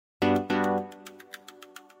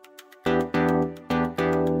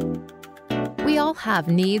all have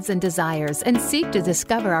needs and desires and seek to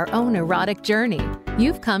discover our own erotic journey.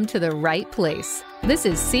 You've come to the right place. This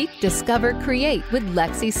is Seek, Discover, Create with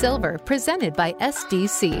Lexi Silver, presented by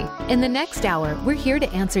SDC. In the next hour, we're here to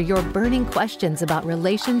answer your burning questions about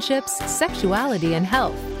relationships, sexuality, and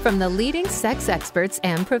health from the leading sex experts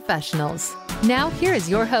and professionals. Now, here is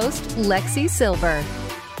your host, Lexi Silver.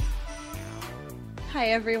 Hi,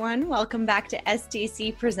 everyone. Welcome back to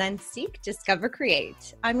SDC Presents Seek, Discover,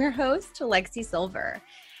 Create. I'm your host, Lexi Silver.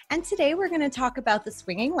 And today we're going to talk about the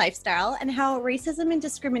swinging lifestyle and how racism and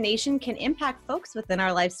discrimination can impact folks within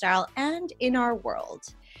our lifestyle and in our world.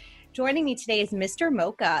 Joining me today is Mr.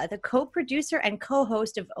 Mocha, the co-producer and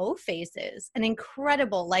co-host of O Faces, an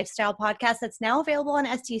incredible lifestyle podcast that's now available on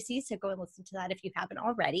SDC, so go and listen to that if you haven't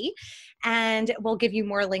already. And we'll give you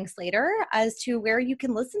more links later as to where you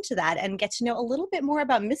can listen to that and get to know a little bit more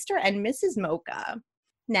about Mr. and Mrs. Mocha.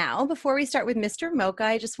 Now, before we start with Mr. Mocha,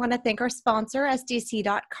 I just want to thank our sponsor,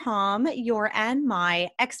 SDC.com, your and my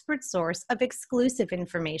expert source of exclusive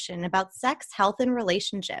information about sex, health, and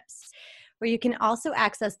relationships, where you can also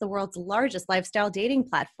access the world's largest lifestyle dating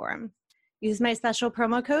platform. Use my special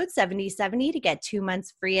promo code 7070 to get 2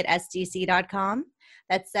 months free at SDC.com.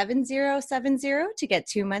 That's 7070 to get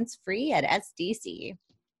 2 months free at SDC.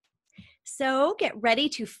 So get ready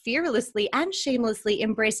to fearlessly and shamelessly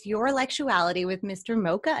embrace your sexuality with Mr.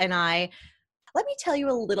 Mocha and I. Let me tell you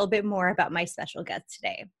a little bit more about my special guest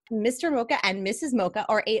today. Mr. Mocha and Mrs. Mocha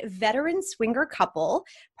are a veteran swinger couple,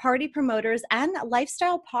 party promoters, and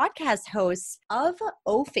lifestyle podcast hosts of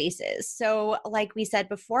O Faces. So like we said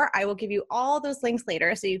before, I will give you all those links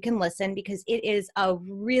later so you can listen because it is a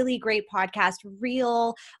really great podcast,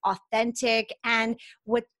 real, authentic, and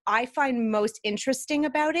what I find most interesting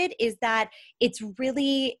about it is that it's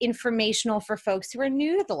really informational for folks who are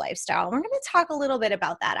new to the lifestyle. We're going to talk a little bit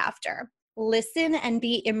about that after. Listen and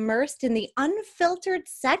be immersed in the unfiltered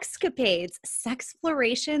sexcapades,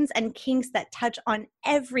 sexplorations, and kinks that touch on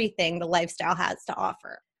everything the lifestyle has to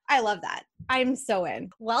offer. I love that. I'm so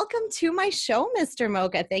in. Welcome to my show, Mr.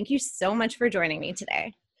 Mocha. Thank you so much for joining me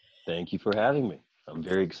today. Thank you for having me. I'm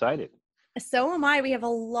very excited. So am I. We have a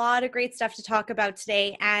lot of great stuff to talk about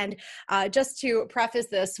today. And just to preface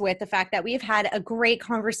this with the fact that we've had a great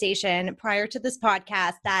conversation prior to this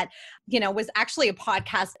podcast that, was actually a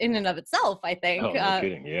podcast in and of itself, I think. Oh, no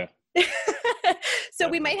kidding. Yeah. So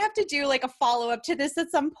we might have to do like a follow-up to this at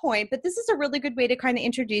some point, but this is a really good way to kind of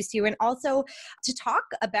introduce you and also to talk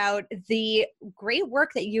about the great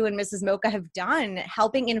work that you and Mrs. Mocha have done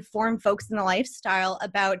helping inform folks in the lifestyle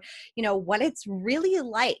about, what it's really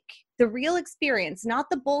like. The real experience, not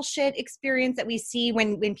the bullshit experience that we see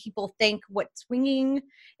when people think what swinging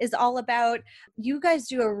is all about. You guys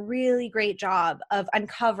do a really great job of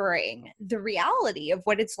uncovering the reality of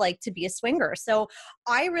what it's like to be a swinger. So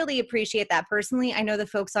I really appreciate that personally. I know the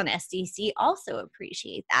folks on SDC also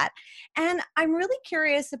appreciate that. And I'm really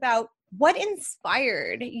curious about what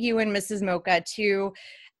inspired you and Mrs. Mocha to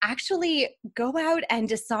actually go out and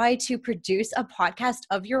decide to produce a podcast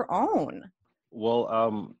of your own.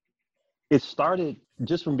 Well, it started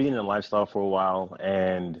just from being in lifestyle for a while,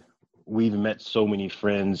 and we've met so many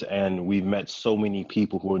friends and we've met so many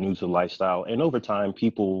people who are new to lifestyle. And over time,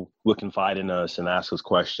 people will confide in us and ask us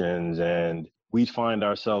questions, and we find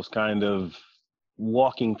ourselves kind of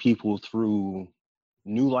walking people through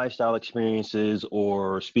new lifestyle experiences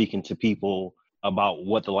or speaking to people about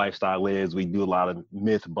what the lifestyle is. We do a lot of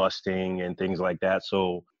myth busting and things like that.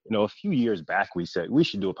 So a few years back, we said we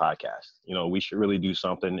should do a podcast. We should really do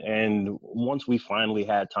something. And once we finally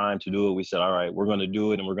had time to do it, we said, all right, we're going to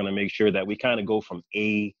do it. And we're going to make sure that we kind of go from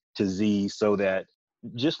A to Z so that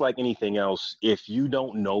just like anything else, if you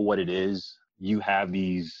don't know what it is, you have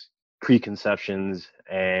these preconceptions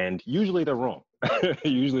and usually they're wrong.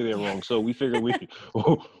 So we figured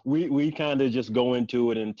we kind of just go into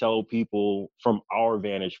it and tell people from our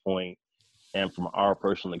vantage point and from our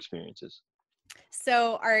personal experiences.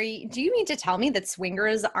 So do you mean to tell me that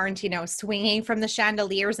swingers aren't, swinging from the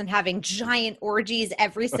chandeliers and having giant orgies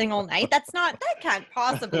every single night? That can't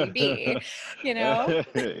possibly be, Yeah,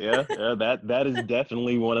 that is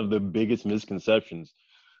definitely one of the biggest misconceptions.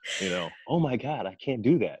 Oh my God, I can't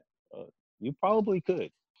do that. You probably could.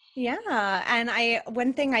 Yeah. And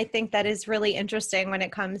one thing I think that is really interesting when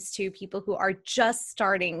it comes to people who are just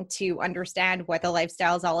starting to understand what the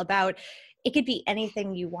lifestyle is all about, it could be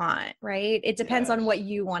anything you want, right? It depends on what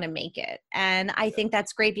you want to make it. And I think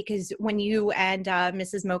that's great because when you and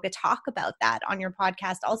Mrs. Mocha talk about that on your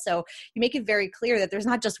podcast also, you make it very clear that there's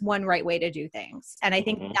not just one right way to do things. And I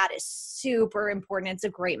think that is super important. It's a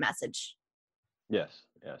great message. Yes.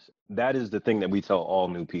 That is the thing that we tell all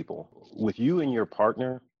new people. With you and your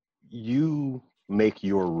partner, you make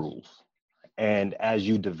your rules. And as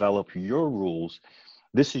you develop your rules,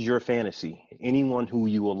 this is your fantasy. Anyone who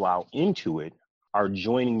you allow into it are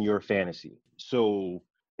joining your fantasy. So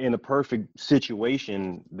in a perfect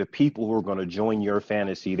situation, the people who are going to join your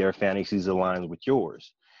fantasy, their fantasies align with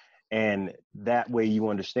yours. And that way you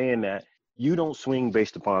understand that you don't swing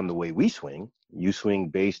based upon the way we swing. You swing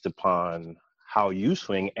based upon how you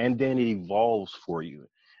swing, and then it evolves for you.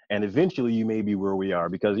 And eventually you may be where we are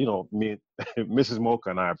because, me, Mrs. Mocha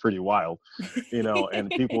and I are pretty wild, and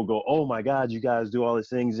people go, oh my God, you guys do all these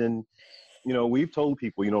things. And, we've told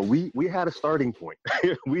people, we had a starting point.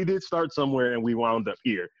 We did start somewhere and we wound up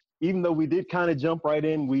here. Even though we did kind of jump right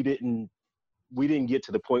in, we didn't get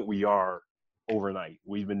to the point we are overnight.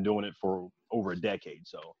 We've been doing it for over a decade.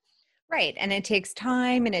 So. Right. And it takes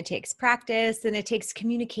time and it takes practice and it takes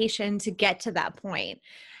communication to get to that point.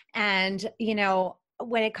 And,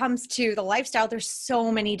 when it comes to the lifestyle, there's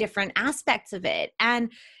so many different aspects of it.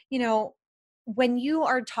 And, when you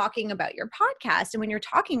are talking about your podcast and when you're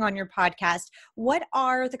talking on your podcast, what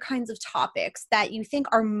are the kinds of topics that you think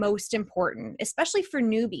are most important, especially for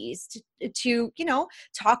newbies to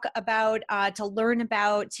talk about, to learn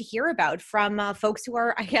about, to hear about from folks who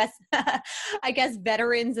are, I guess,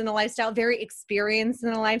 veterans in the lifestyle, very experienced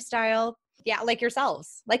in the lifestyle. Yeah. Like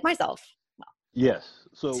yourselves, like myself. Yes.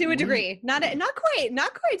 So to a degree, not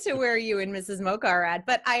quite to where you and Mrs. Mocha are at,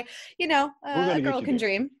 but a girl can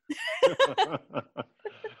dream.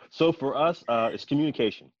 So for us, it's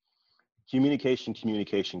communication.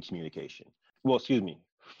 Well, excuse me.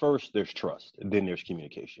 First, there's trust, and then there's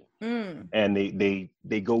communication. And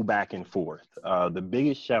they go back and forth. The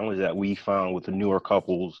biggest challenge that we found with the newer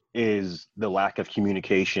couples is the lack of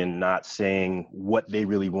communication, not saying what they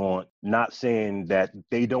really want, not saying that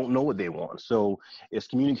they don't know what they want. So it's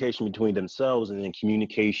communication between themselves and then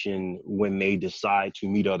communication when they decide to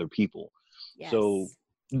meet other people. Yes. So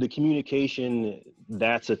the communication,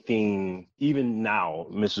 that's a theme. Even now,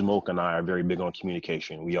 Mrs. Mocha and I are very big on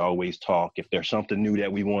communication. We always talk. If there's something new that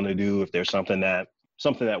we want to do, if there's something that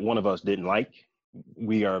one of us didn't like,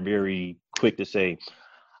 we are very quick to say,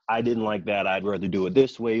 I didn't like that. I'd rather do it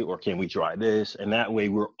this way, or can we try this? And that way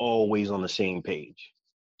we're always on the same page.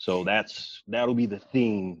 So that'll be the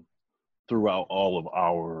theme throughout all of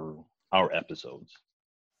our episodes.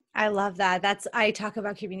 I love that. I talk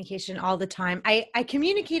about communication all the time. I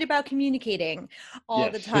communicate about communicating all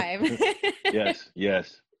the time.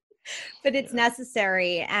 Yes. But it's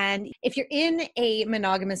necessary. And if you're in a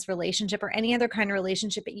monogamous relationship or any other kind of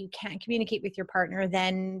relationship that you can't communicate with your partner,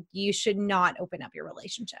 then you should not open up your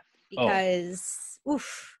relationship because,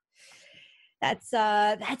 that's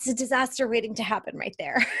a disaster waiting to happen right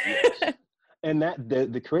there. Yes. And that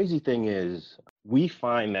the crazy thing is, we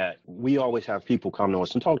find that we always have people come to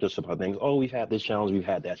us and talk to us about things. Oh, we've had this challenge, we've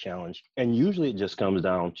had that challenge. And usually it just comes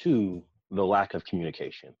down to the lack of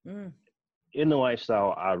communication. In the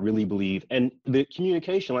lifestyle, I really believe, and the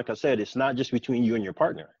communication, like I said, it's not just between you and your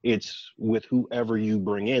partner. It's with whoever you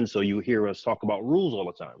bring in. So you hear us talk about rules all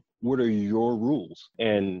the time. What are your rules?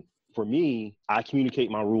 And for me, I communicate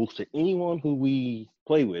my rules to anyone who we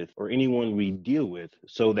play with or anyone we deal with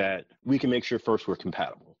so that we can make sure first we're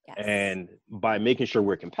compatible. Yes. And by making sure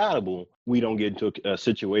we're compatible, we don't get into a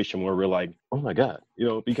situation where we're like, oh my God,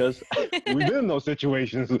 because we've been in those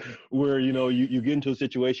situations where, you get into a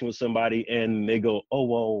situation with somebody and they go, oh,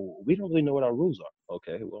 well, we don't really know what our rules are.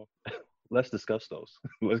 Okay, well, let's discuss those.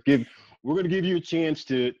 We're going to give you a chance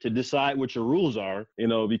to decide what your rules are,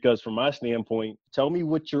 because from my standpoint, tell me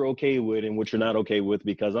what you're okay with and what you're not okay with,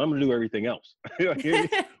 because I'm going to do everything else.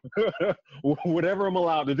 Whatever I'm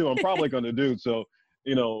allowed to do, I'm probably going to do. So,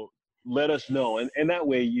 let us know. And that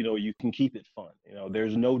way, you can keep it fun.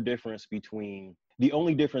 There's no difference the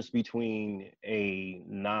only difference between a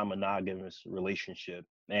non-monogamous relationship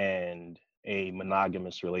and a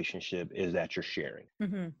monogamous relationship is that you're sharing.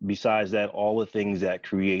 Mm-hmm. Besides that, all the things that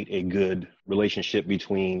create a good relationship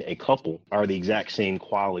between a couple are the exact same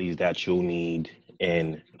qualities that you'll need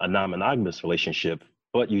in a non-monogamous relationship,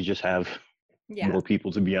 but you just have more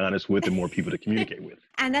people to be honest with and more people to communicate with.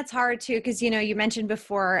 And that's hard too, because, you mentioned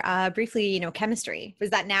before briefly, chemistry. Was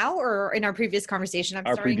that now or in our previous conversation?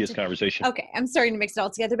 Conversation. Okay. I'm starting to mix it all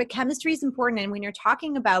together, but chemistry is important. And when you're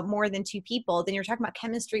talking about more than two people, then you're talking about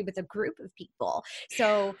chemistry with a group of people.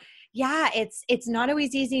 So it's not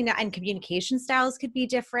always easy, and communication styles could be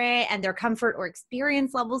different and their comfort or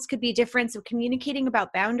experience levels could be different. So communicating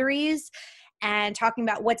about boundaries and talking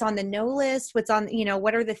about what's on the no list, what's on,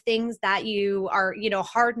 what are the things that you are,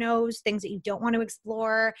 hard nosed, things that you don't want to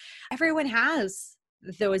explore. Everyone has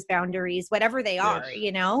those boundaries, whatever they Yes. are,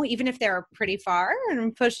 you know, even if they're pretty far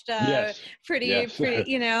and pushed Yes. pretty, Yes.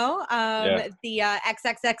 you know, Yeah. the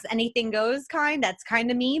XXX anything goes kind, that's kind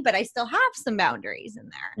of me, but I still have some boundaries in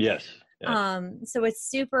there. Yes. Yes. So it's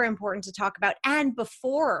super important to talk about, and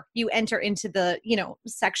before you enter into the, you know,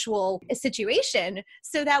 sexual situation,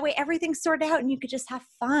 so that way everything's sorted out and you could just have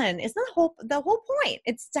fun. Isn't the whole point?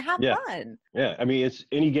 It's to have Yeah. fun. Yeah. I mean, it's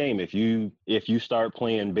any game. If you start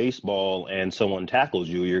playing baseball and someone tackles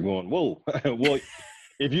you, you're going, whoa. Well,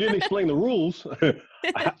 if you didn't explain the rules,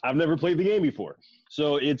 I've never played the game before.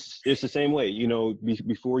 So it's the same way, you know,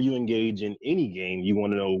 before you engage in any game, you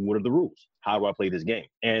want to know, what are the rules? How do I play this game?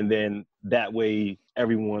 And then that way,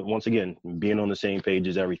 everyone, once again, being on the same page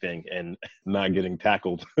is everything, and not getting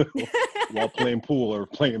tackled while playing pool or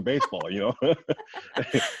playing baseball, you know,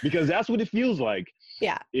 because that's what it feels like.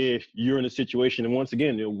 Yeah. If you're in a situation, and once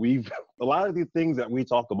again, you know, a lot of the things that we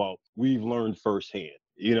talk about, we've learned firsthand,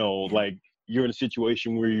 you know, like you're in a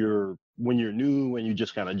situation where when you're new and you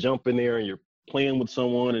just kind of jump in there and you're playing with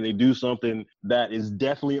someone and they do something that is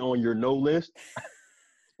definitely on your no list.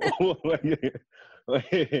 Like,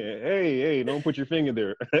 hey, don't put your finger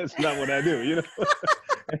there. That's not what I do, you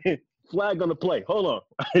know. Flag on the play. Hold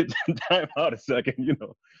on. Time out a second, you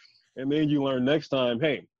know. And then you learn next time,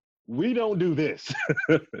 hey, we don't do this.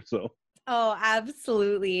 So. Oh,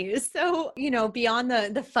 absolutely. So, you know, beyond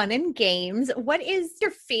the fun and games, what is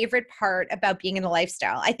your favorite part about being in the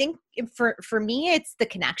lifestyle? I think for me, it's the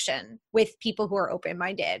connection with people who are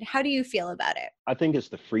open-minded. How do you feel about it? I think it's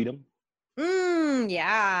the freedom.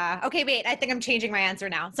 Yeah. Okay, wait, I think I'm changing my answer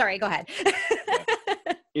now. Sorry, go ahead.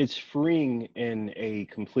 It's freeing in a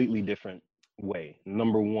completely different way.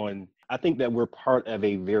 Number one, I think that we're part of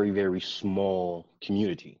a very, very small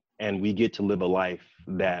community, and we get to live a life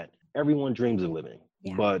that everyone dreams of living.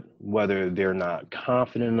 Yeah. But whether they're not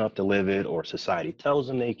confident enough to live it, or society tells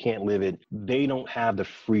them they can't live it, they don't have the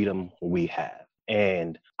freedom we have.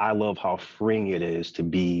 And I love how freeing it is to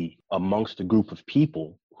be amongst a group of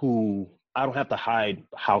people who I don't have to hide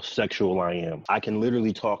how sexual I am. I can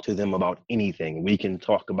literally talk to them about anything. We can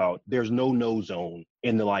talk about, there's no zone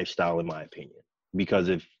in the lifestyle, in my opinion. Because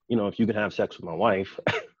if you can have sex with my wife,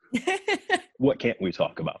 what can't we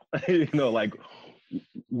talk about? You know, like,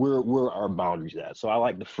 where our boundaries at. So I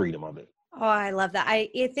like the freedom of it. Oh, I love that. I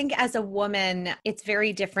think as a woman, it's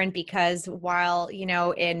very different because while, you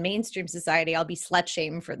know, in mainstream society, I'll be slut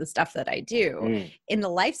shamed for the stuff that I do. In the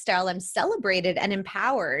lifestyle, I'm celebrated and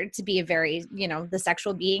empowered to be a very, you know, the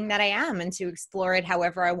sexual being that I am, and to explore it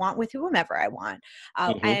however I want with whomever I want.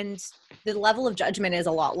 And the level of judgment is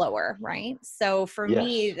a lot lower, right? So for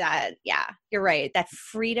me, you're right. That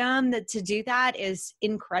freedom to do that is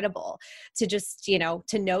incredible. To just, you know,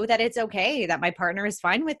 to know that it's okay, that my partner is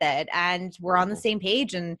fine with it, and we're on the same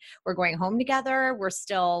page, and we're going home together. We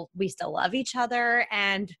still love each other,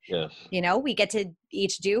 and you know, we get to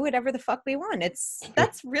each do whatever the fuck we want.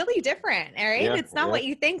 That's really different, right? It's not what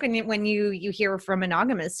you think when you hear from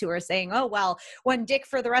monogamists who are saying, oh, well, one dick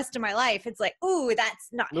for the rest of my life. It's like, ooh, that's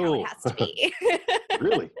not how it has to be.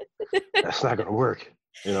 Really? That's not gonna work.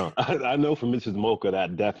 You know, I know from Mrs. Mocha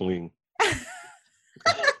that definitely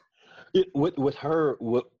with her,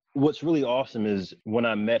 what's really awesome is when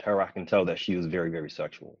I met her, I can tell that she was very, very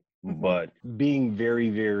sexual, but being very,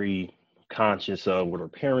 very conscious of what her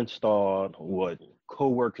parents thought, what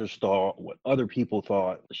coworkers thought, what other people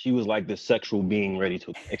thought. She was like this sexual being ready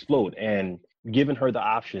to explode, and giving her the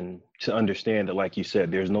option to understand that, like you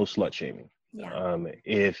said, there's no slut shaming.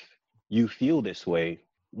 If you feel this way,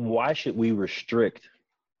 why should we restrict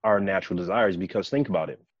our natural desires? Because think about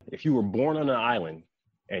it. If you were born on an island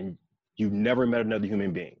and you've never met another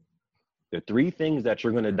human being, the three things that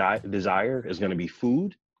you're going to desire is going to be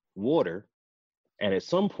food, water, and at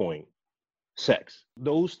some point, sex.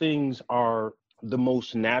 Those things are the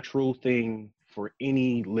most natural thing for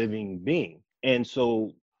any living being. And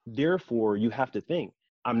so therefore, you have to think,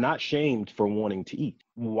 I'm not shamed for wanting to eat.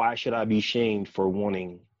 Why should I be shamed for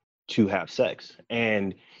wanting to have sex?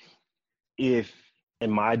 And if,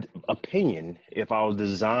 in my opinion, if I was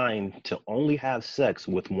designed to only have sex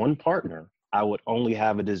with one partner, I would only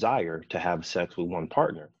have a desire to have sex with one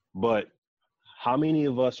partner. But how many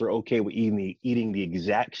of us are okay with eating the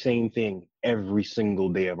exact same thing every single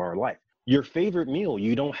day of our life? Your favorite meal,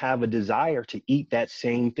 you don't have a desire to eat that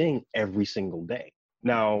same thing every single day.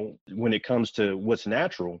 Now, when it comes to what's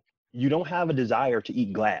natural, you don't have a desire to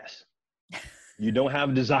eat glass. You don't have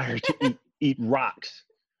a desire to eat rocks,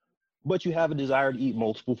 but you have a desire to eat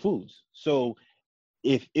multiple foods. So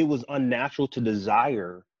if it was unnatural to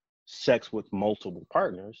desire sex with multiple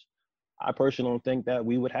partners, I personally don't think that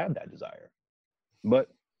we would have that desire. But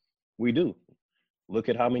we do. look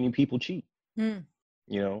at how many people cheat,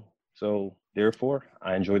 so therefore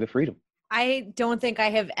I enjoy the freedom. I don't think I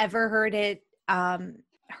have ever heard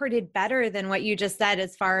it better than what you just said,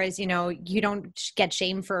 as far as, you don't get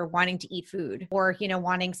shamed for wanting to eat food or,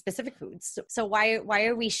 wanting specific foods. So why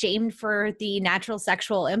are we shamed for the natural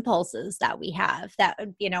sexual impulses that we have that,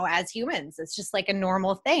 as humans, it's just like a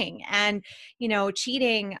normal thing. And,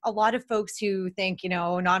 cheating, a lot of folks who think,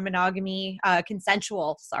 non-monogamy,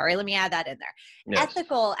 consensual, sorry, let me add that in there. Yes.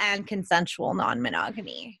 Ethical and consensual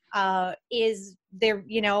non-monogamy is there,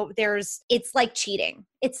 it's like cheating.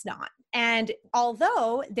 It's not. And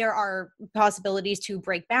although there are possibilities to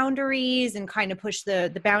break boundaries and kind of push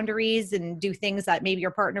the boundaries and do things that maybe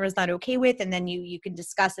your partner is not okay with, and then you can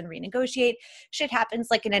discuss and renegotiate, shit happens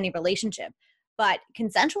like in any relationship. But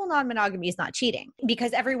consensual non-monogamy is not cheating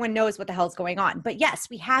because everyone knows what the hell's going on. But yes,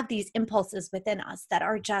 we have these impulses within us that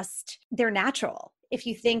are they're natural. If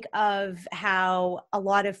you think of how a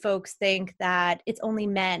lot of folks think that it's only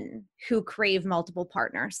men who crave multiple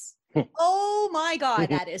partners. Oh my God,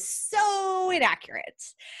 that is so inaccurate.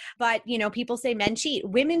 But, people say men cheat,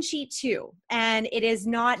 women cheat too. And it is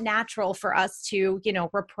not natural for us to,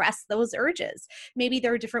 repress those urges. Maybe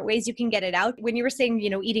there are different ways you can get it out. When you were saying,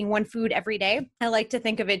 eating one food every day, I like to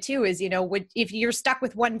think of it too as, if you're stuck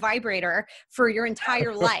with one vibrator for your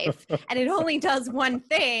entire life and it only does one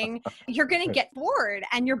thing, you're going to get bored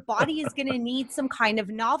and your body is going to need some kind of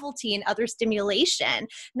novelty and other stimulation,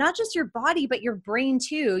 not just your body, but your brain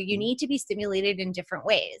too. You need to be stimulated in different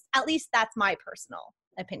ways. At least that's my personal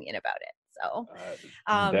opinion about it. So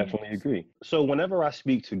definitely agree. So whenever I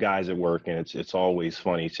speak to guys at work, and it's always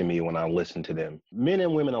funny to me when I listen to them, men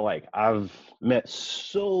and women alike, I've met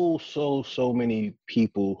so many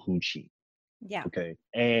people who cheat. Yeah. Okay.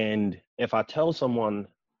 And if I tell someone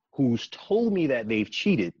who's told me that they've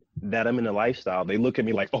cheated, that I'm in a lifestyle, they look at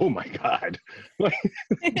me like, oh my God, like,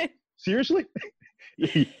 seriously?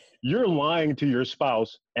 You're lying to your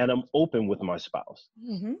spouse, and I'm open with my spouse.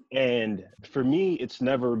 Mm-hmm. And for me, it's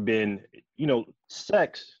never been,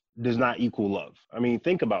 sex does not equal love. I mean,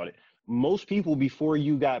 think about it. Most people, before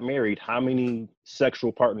you got married, how many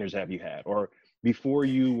sexual partners have you had? Or before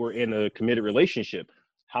you were in a committed relationship,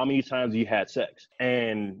 how many times you had sex?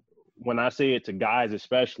 And when I say it to guys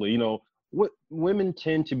especially, what women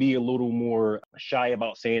tend to be a little more shy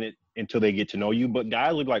about saying it until they get to know you. But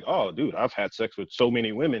guys look like, oh, dude, I've had sex with so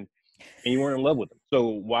many women and you weren't in love with them. So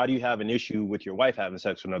why do you have an issue with your wife having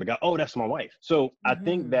sex with another guy? Oh, that's my wife. So I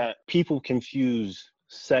think that people confuse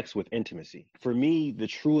sex with intimacy. For me, the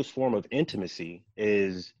truest form of intimacy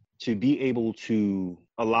is to be able to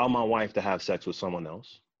allow my wife to have sex with someone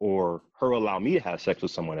else, or her allow me to have sex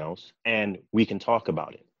with someone else, and we can talk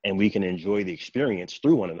about it and we can enjoy the experience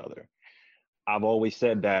through one another. I've always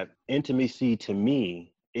said that intimacy to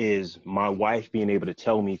me is my wife being able to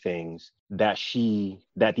tell me things that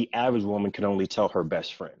the average woman can only tell her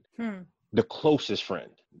best friend, the closest friend,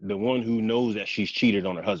 the one who knows that she's cheated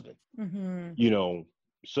on her husband. Mm-hmm.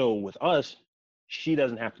 So with us, she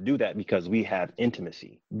doesn't have to do that because we have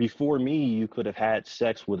intimacy. Before me, you could have had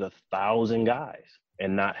sex with 1,000 guys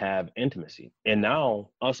and not have intimacy. And now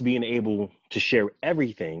us being able to share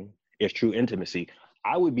everything is true intimacy.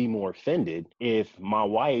 I would be more offended if my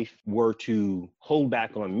wife were to hold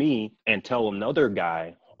back on me and tell another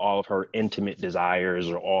guy all of her intimate desires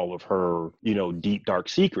or all of her, deep, dark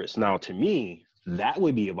secrets. Now, to me, that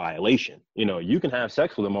would be a violation. You can have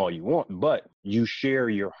sex with them all you want, but you share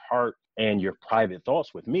your heart and your private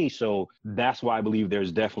thoughts with me. So that's why I believe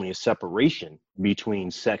there's definitely a separation between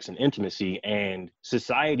sex and intimacy, and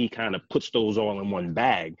society kind of puts those all in one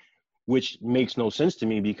bag, which makes no sense to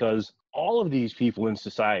me because all of these people in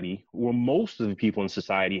society, or most of the people in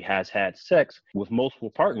society, has had sex with multiple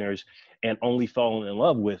partners and only fallen in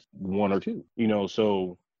love with one or two.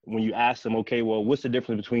 So when you ask them, okay, well, what's the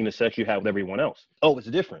difference between the sex you have with everyone else? Oh, it's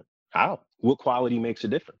different. How? What quality makes it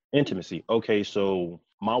different? Intimacy. Okay, so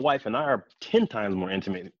my wife and I are 10 times more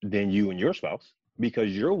intimate than you and your spouse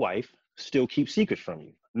because your wife still keeps secrets from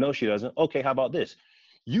you. No, she doesn't. Okay, how about this?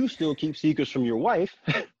 You still keep secrets from your wife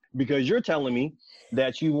because you're telling me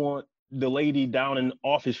that you want the lady down in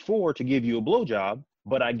office 4 to give you a blowjob,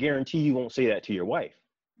 but I guarantee you won't say that to your wife.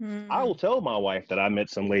 I will tell my wife that I met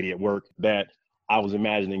some lady at work that I was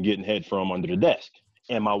imagining getting head from under the desk,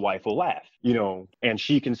 and my wife will laugh, and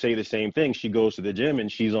she can say the same thing. She goes to the gym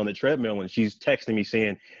and she's on the treadmill and she's texting me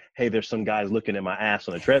saying, hey, there's some guys looking at my ass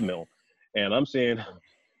on the treadmill. And I'm saying,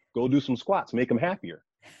 go do some squats, make them happier.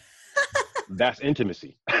 That's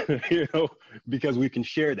intimacy, because we can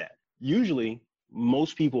share that. Usually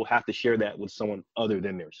most people have to share that with someone other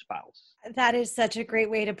than their spouse. That is such a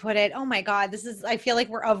great way to put it. Oh my God, I feel like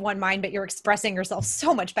we're of one mind, but you're expressing yourself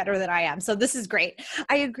so much better than I am. So this is great.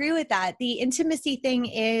 I agree with that. The intimacy thing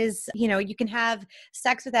is, you can have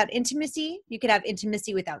sex without intimacy. You could have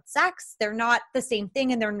intimacy without sex. They're not the same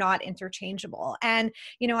thing and they're not interchangeable. And,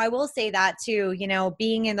 I will say that too,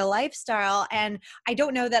 being in the lifestyle, and I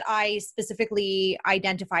don't know that I specifically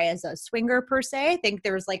identify as a swinger per se. I think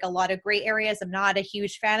there's like a lot of gray areas. I'm not a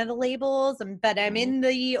huge fan of the labels, but I'm in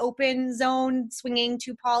the open zone, swinging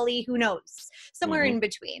to poly, who knows, somewhere in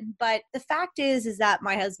between. But the fact is that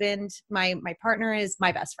my husband, my partner, is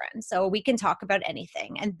my best friend. So we can talk about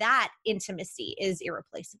anything. And that intimacy is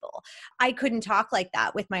irreplaceable. I couldn't talk like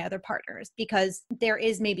that with my other partners because there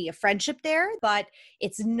is maybe a friendship there, but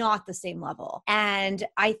it's not the same level. And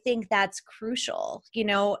I think that's crucial,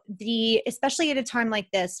 especially at a time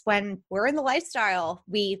like this when we're in the lifestyle,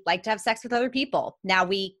 we like to have sex with other people. Now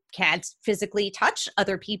we can't physically touch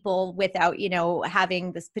other people without,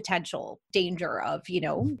 having this potential danger of,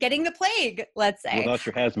 getting the plague, let's say. Without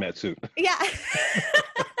your hazmat suit. Yeah.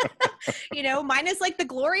 Minus like the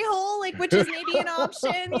glory hole, like, which is maybe an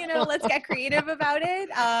option, let's get creative about it.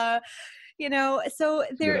 So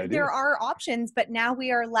there are options, but now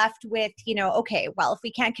we are left with, okay, well, if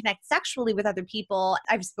we can't connect sexually with other people,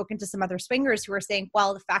 I've spoken to some other swingers who are saying,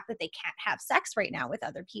 well, the fact that they can't have sex right now with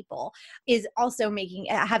other people is also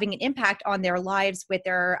having an impact on their lives with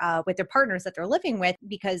their partners that they're living with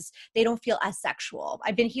because they don't feel as sexual.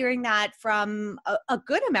 I've been hearing that from a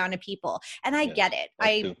good amount of people, and I get it.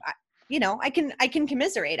 I can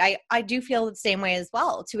commiserate. I do feel the same way as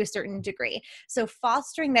well to a certain degree. So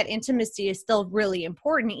fostering that intimacy is still really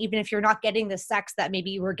important, even if you're not getting the sex that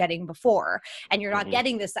maybe you were getting before and you're not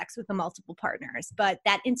getting the sex with the multiple partners. But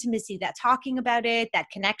that intimacy, that talking about it, that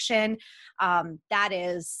connection, that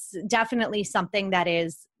is definitely something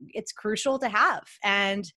it's crucial to have.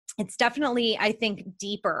 And it's definitely, I think,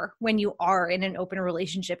 deeper when you are in an open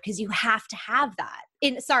relationship because you have to have that.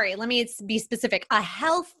 Let me be specific, a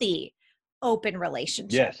healthy open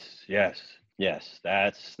relationship. Yes.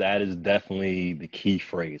 That is definitely the key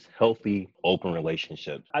phrase, healthy open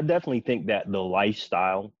relationships. I definitely think that the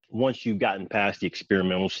lifestyle, once you've gotten past the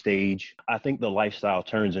experimental stage, I think the lifestyle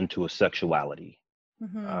turns into a sexuality.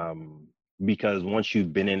 Because once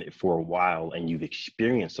you've been in it for a while and you've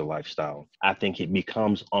experienced a lifestyle, I think it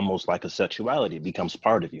becomes almost like a sexuality. It becomes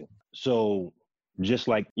part of you. So just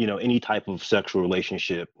like, any type of sexual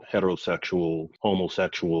relationship, heterosexual,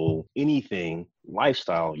 homosexual, anything,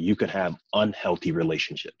 lifestyle, you can have unhealthy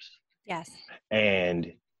relationships. Yes.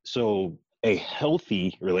 And so a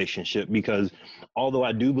healthy relationship, because although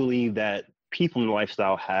I do believe that people in the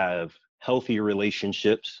lifestyle have healthier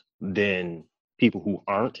relationships than people who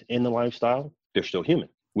aren't in the lifestyle, they're still human,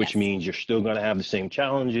 which means you're still going to have the same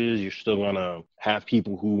challenges. You're still going to have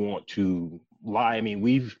people who want to lie. I mean,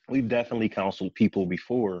 we've definitely counseled people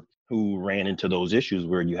before who ran into those issues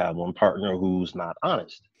where you have one partner who's not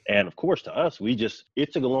honest. And of course, to us,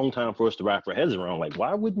 it took a long time for us to wrap our heads around, like,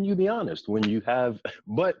 why wouldn't you be honest when you have,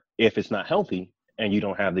 but if it's not healthy and you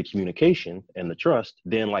don't have the communication and the trust,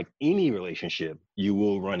 then like any relationship, you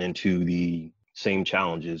will run into the same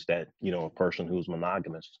challenges that, a person who's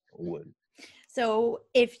monogamous would. So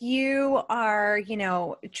if you are,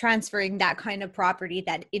 transferring that kind of property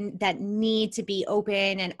that need to be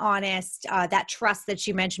open and honest, that trust that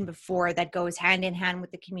you mentioned before, that goes hand in hand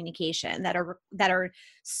with the communication that are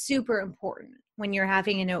super important when you're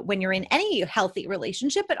when you're in any healthy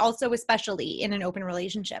relationship, but also especially in an open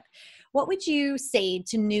relationship. What would you say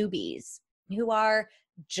to newbies who are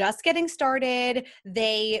just getting started?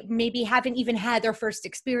 They maybe haven't even had their first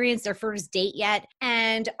experience, their first date yet,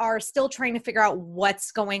 and are still trying to figure out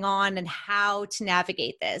what's going on and how to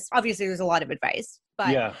navigate this. Obviously, there's a lot of advice, but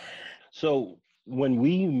yeah. So when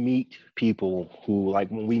we meet people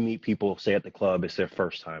say at the club, it's their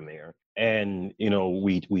first time there, and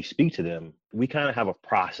we speak to them, we kind of have a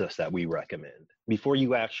process that we recommend before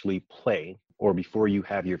you actually play or before you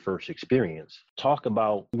have your first experience. Talk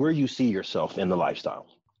about where you see yourself in the lifestyle.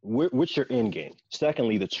 What's your end game?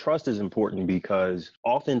 Secondly, the trust is important because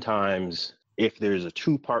oftentimes if there's a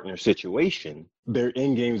two-partner situation, their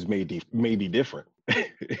end games may be different.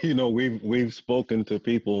 We've spoken to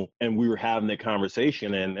people and we were having that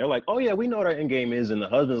conversation and they're like, oh yeah, we know what our end game is. And the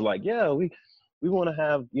husband's like, yeah, we want to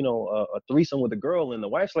have, a threesome with a girl. And the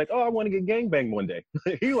wife's like, oh, I want to get gangbanged one day.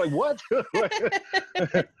 He's like, what?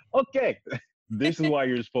 Okay. This is why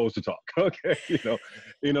you're supposed to talk. Okay.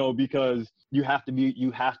 Because you have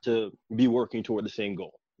to be working toward the same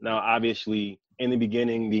goal. Now, obviously in the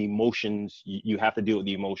beginning, the emotions, you have to deal with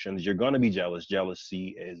the emotions. You're going to be jealous.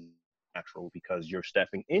 Jealousy is natural because you're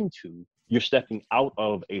stepping out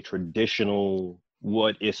of a traditional,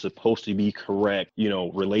 what is supposed to be correct,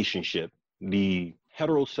 relationship, the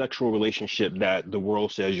heterosexual relationship that the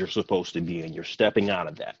world says you're supposed to be in. You're stepping out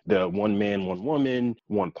of that. The one man, one woman,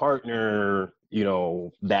 one partner,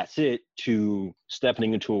 that's it, to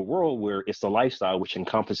stepping into a world where it's the lifestyle, which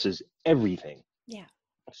encompasses everything. Yeah.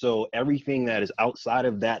 So everything that is outside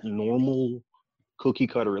of that normal cookie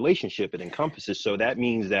cutter relationship, it encompasses. So that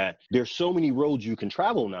means that there's so many roads you can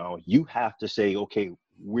travel now. You have to say, okay,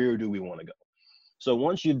 where do we want to go? So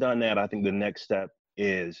once you've done that, I think the next step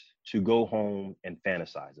is to go home and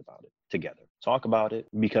fantasize about it together. Talk about it,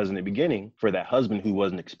 because in the beginning, for that husband who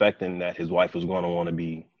wasn't expecting that his wife was going to want to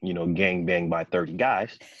be, gang banged by 30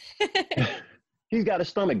 guys, he's got to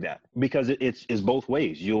stomach that, because it's both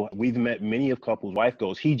ways. We've met many of couples, wife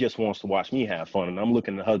goes, he just wants to watch me have fun. And I'm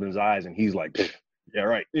looking in the husband's eyes and he's like, yeah,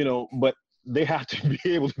 right. But they have to be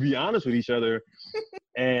able to be honest with each other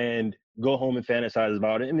and go home and fantasize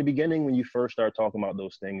about it. In the beginning, when you first start talking about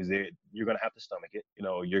those things, you're going to have to stomach it.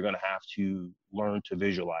 You're going to have to learn to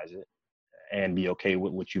visualize it and be okay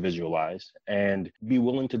with what you visualize, and be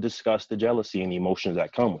willing to discuss the jealousy and the emotions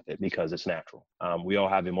that come with it, because it's natural. We all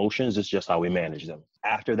have emotions. It's just how we manage them.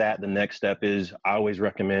 After that, the next step is, I always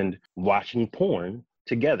recommend watching porn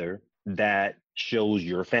together that shows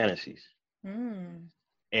your fantasies.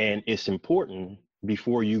 And it's important,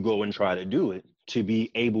 before you go and try to do it, to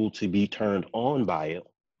be able to be turned on by it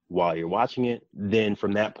while you're watching it. Then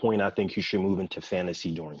from that point, I think you should move into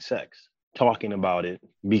fantasy during sex, talking about it,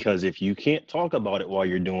 because if you can't talk about it while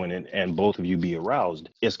you're doing it and both of you be aroused,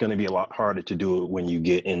 it's going to be a lot harder to do it when you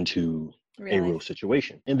get into a real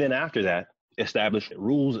situation. And then after that, establish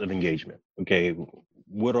rules of engagement. Okay,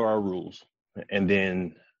 what are our rules? And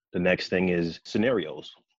then the next thing is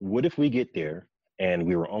scenarios. What if we get there and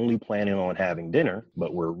we were only planning on having dinner,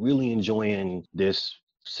 but we're really enjoying this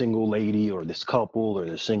single lady or this couple or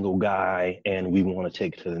this single guy, and we want to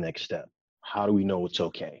take it to the next step? How do we know it's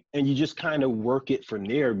okay? And you just kind of work it from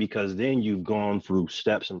there, because then you've gone through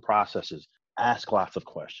steps and processes. Ask lots of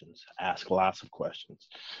questions.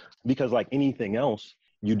 Because like anything else,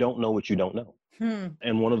 you don't know what you don't know.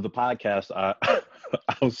 And one of the podcasts I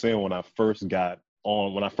was saying, when I first got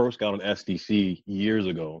on SDC years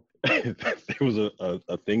ago, there was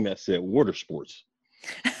a thing that said water sports.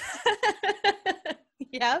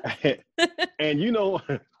 Yeah. And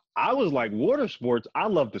I was like, water sports? I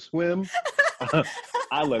love to swim.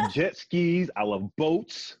 I love jet skis. I love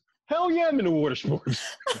boats. Hell yeah, I'm into water sports.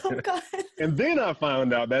 Oh, God. And then I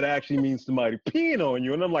found out that actually means somebody peeing on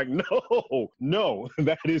you. And I'm like, no,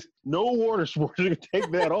 that is no water sports. You can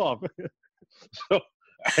take that off. So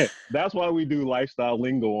that's why we do lifestyle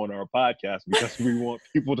lingo on our podcast, because we want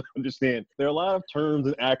people to understand there are a lot of terms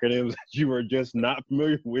and acronyms that you are just not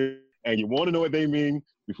familiar with, and you want to know what they mean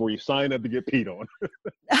before you sign up to get peed on.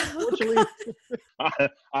 Fortunately,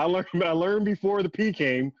 I learned before the pee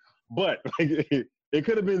came, but it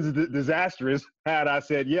could have been disastrous had I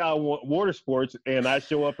said, yeah, I want water sports, and I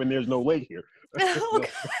show up and there's no lake here. Oh,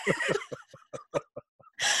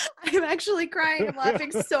 I'm actually crying. I'm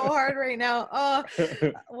laughing so hard right now. Oh,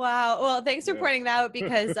 wow. Well, thanks for pointing that out,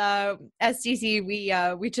 because SDC,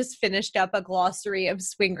 we just finished up a glossary of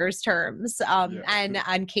swingers terms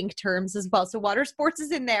and kink terms as well. So water sports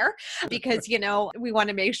is in there, because, we want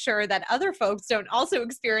to make sure that other folks don't also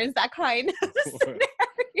experience that kind of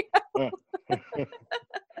scenario.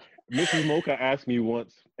 Mrs. Mocha asked me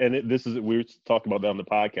once, and we were talking about that on the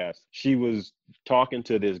podcast. She was talking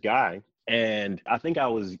to this guy, and I think I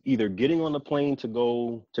was either getting on the plane to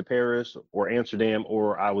go to Paris or Amsterdam,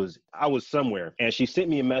 or I was somewhere. And she sent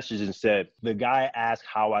me a message and said, the guy asked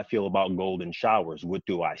how I feel about golden showers. What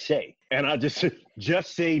do I say? And I just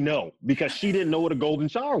say no, because she didn't know what a golden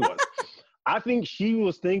shower was. I think she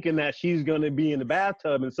was thinking that she's going to be in the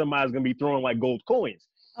bathtub and somebody's going to be throwing like gold coins.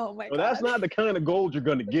 Oh my God. That's not the kind of gold you're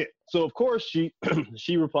going to get. So of course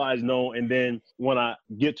she replies no. And then when I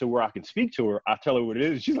get to where I can speak to her, I tell her what it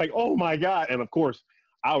is. She's like, oh my God. And of course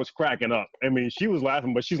I was cracking up. I mean, she was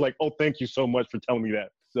laughing, but she's like, oh, thank you so much for telling me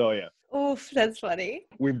that. So yeah. Oof, that's funny.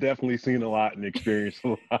 We've definitely seen a lot and experienced a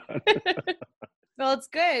lot. Well, it's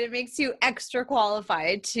good. It makes you extra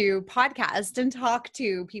qualified to podcast and talk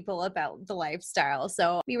to people about the lifestyle.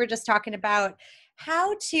 So we were just talking about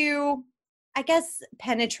how to, I guess,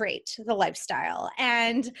 penetrate the lifestyle.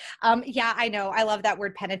 And I know. I love that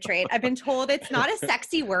word, penetrate. I've been told it's not a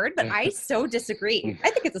sexy word, but I so disagree.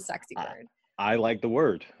 I think it's a sexy word. I like the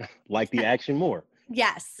word, like the action more.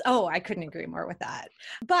 Yes. Oh, I couldn't agree more with that.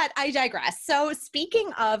 But I digress. So,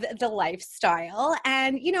 speaking of the lifestyle,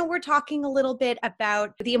 and we're talking a little bit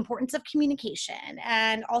about the importance of communication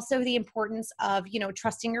and also the importance of,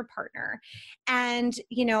 trusting your partner. And,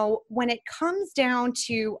 when it comes down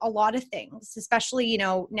to a lot of things, especially,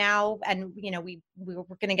 now, and, we're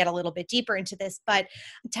going to get a little bit deeper into this, but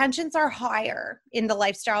tensions are higher in the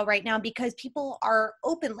lifestyle right now because people are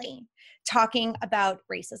openly talking about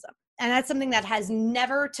racism. And that's something that has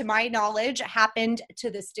never, to my knowledge, happened to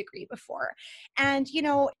this degree before. And,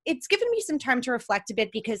 it's given me some time to reflect a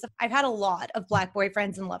bit because I've had a lot of Black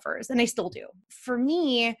boyfriends and lovers, and I still do. For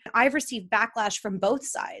me, I've received backlash from both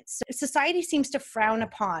sides. Society seems to frown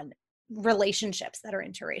upon relationships that are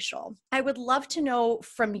interracial. I would love to know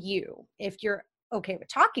from you, if you're okay with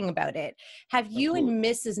talking about it, have you Absolutely. and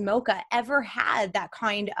Mrs. Mocha ever had that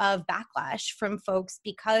kind of backlash from folks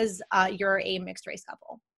because you're a mixed race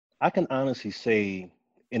couple? I can honestly say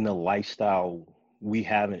in the lifestyle, we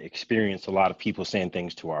haven't experienced a lot of people saying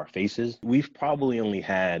things to our faces. We've probably only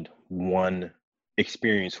had one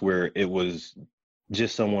experience where it was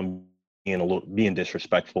just someone being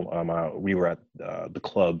disrespectful. We were at the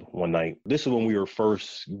club one night. This is when we were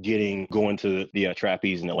first going to the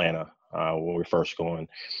trapeze in Atlanta, when we were first going.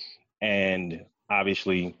 And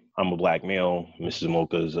obviously, I'm a Black male, Mrs.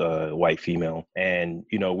 Mocha's a white female. And,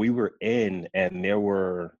 we were in, and there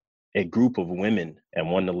were a group of women, and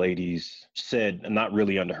one of the ladies said, not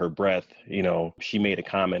really under her breath, she made a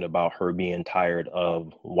comment about her being tired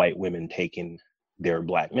of white women taking their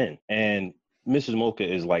Black men. And Mrs. Mocha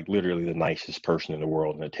is like literally the nicest person in the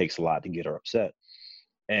world, and it takes a lot to get her upset.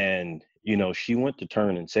 And, she went to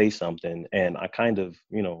turn and say something, and I kind of,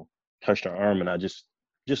 touched her arm, and I just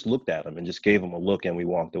looked at him and just gave him a look, and we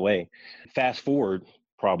walked away. Fast forward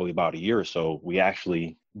probably about a year or so, we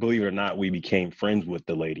actually, believe it or not, we became friends with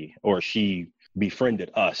the lady, or she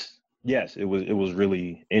befriended us. Yes, it was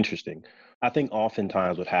really interesting. I think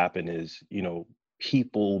oftentimes what happened is,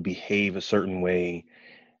 people behave a certain way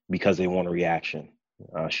because they want a reaction.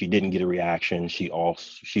 She didn't get a reaction. She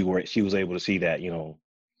was able to see that,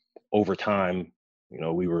 over time,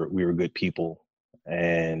 we were good people.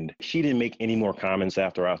 And she didn't make any more comments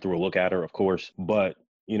after I threw a look at her, of course. But,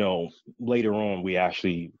 later on, we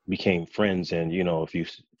actually became friends. And, if you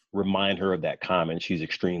remind her of that comment, she's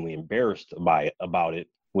extremely embarrassed about it,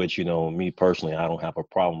 which, me personally, I don't have a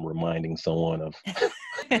problem reminding someone of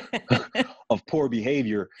of poor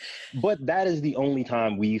behavior. But that is the only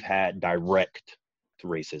time we've had direct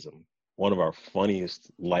racism. One of our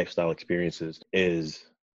funniest lifestyle experiences is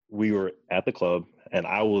we were at the club, and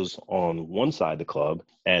I was on one side of the club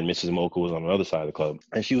and Mrs. Mocha was on the other side of the club.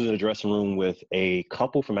 And she was in a dressing room with a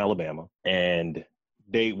couple from Alabama, and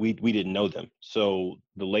we didn't know them. So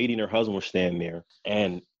the lady and her husband were standing there,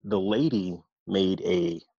 and the lady made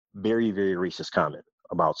a very, very racist comment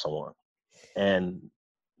about someone. And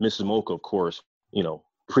Mrs. Mocha, of course,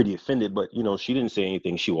 pretty offended, but, she didn't say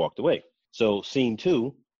anything. She walked away. So scene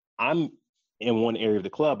two, I'm in one area of the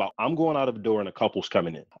club. I'm going out of the door and a couple's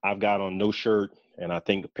coming in. I've got on no shirt and I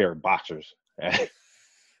think a pair of boxers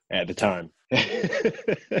at the time.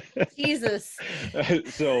 Jesus.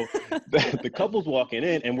 So the couple's walking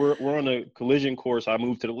in, and we're on a collision course. I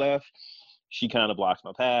move to the left. She kind of blocks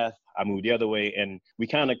my path. I move the other way, and we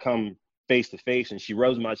kind of come face to face, and she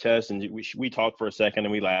rubs my chest, and we talk for a second,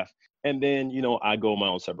 and we laugh. And then, I go my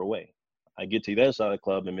own separate way. I get to the other side of the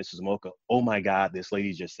club, and Mrs. Mocha, oh my God, this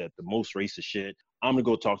lady just said the most racist shit. I'm gonna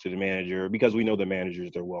go talk to the manager, because we know the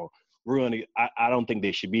managers. They're, well, I don't think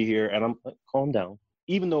they should be here. And I'm like, calm down.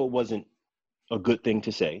 Even though it wasn't a good thing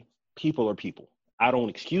to say, people are people. I don't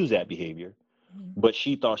excuse that behavior. But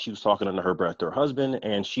she thought she was talking under her breath to her husband,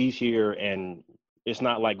 and she's here, and it's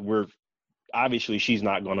not like obviously she's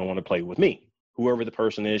not going to want to play with me. Whoever the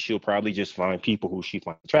person is, she'll probably just find people who she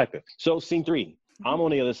finds attractive. So scene three, I'm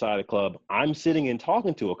on the other side of the club. I'm sitting and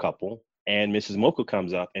talking to a couple, and Mrs. Mocha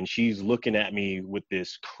comes up, and she's looking at me with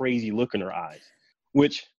this crazy look in her eyes,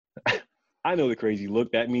 which I know the crazy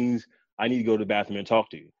look. That means I need to go to the bathroom and talk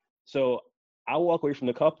to you. So I walk away from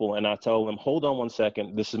the couple, and I tell them, hold on one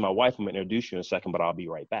second. This is my wife. I'm going to introduce you in a second, but I'll be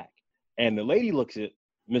right back. And the lady looks at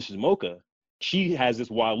Mrs. Mocha. She has this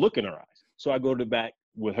wild look in her eyes. So I go to the back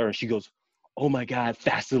with her, and she goes, oh my God,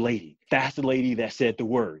 that's the lady. That's the lady that said the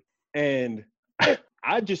word. And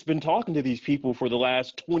I've just been talking to these people for the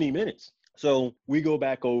last 20 minutes. So we go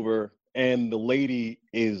back over, and the lady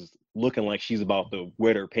is looking like she's about to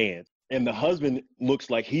wet her pants. And the husband looks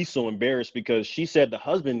like he's so embarrassed, because she said the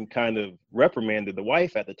husband kind of reprimanded the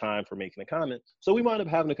wife at the time for making a comment. So we wound up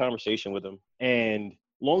having a conversation with him. And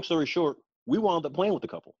long story short, we wound up playing with the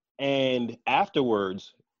couple. And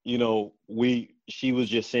afterwards, she was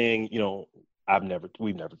just saying,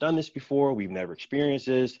 we've never done this before. We've never experienced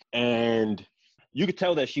this. And you could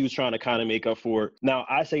tell that she was trying to kind of make up for it. Now,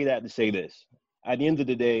 I say that to say this. At the end of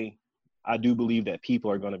the day, I do believe that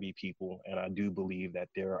people are going to be people. And I do believe that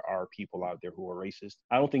there are people out there who are racist.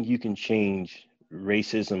 I don't think you can change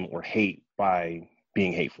racism or hate by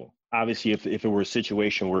being hateful. Obviously, if it were a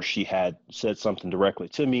situation where she had said something directly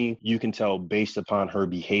to me, you can tell based upon her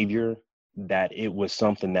behavior that it was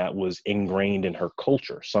something that was ingrained in her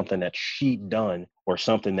culture, something that she'd done or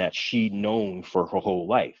something that she'd known for her whole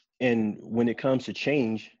life. And when it comes to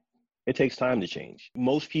change, it takes time to change.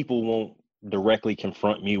 Most people won't directly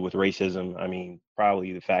confront me with racism. I mean,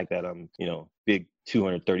 probably the fact that I'm, big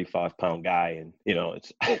 235-pound guy, and,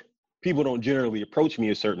 it's people don't generally approach me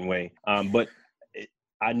a certain way. But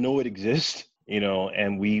I know it exists,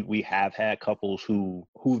 and we have had couples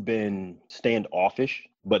who've been standoffish,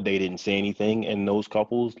 but they didn't say anything. And those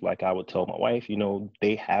couples, like I would tell my wife,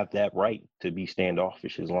 they have that right to be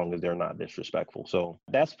standoffish as long as they're not disrespectful. So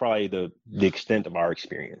that's probably the extent of our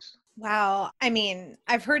experience. Wow. I mean,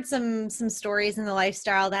 I've heard some stories in the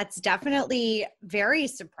lifestyle that's definitely very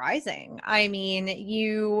surprising. I mean,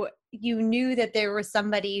 you knew that there was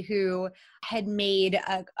somebody who had made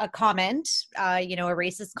a comment, a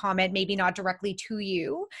racist comment, maybe not directly to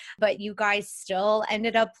you, but you guys still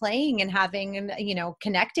ended up playing and having,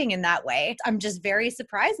 connecting in that way. I'm just very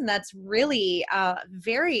surprised. And that's really a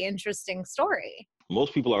very interesting story.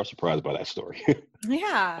 Most people are surprised by that story.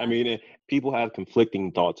 Yeah. I mean, people have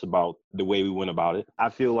conflicting thoughts about the way we went about it. I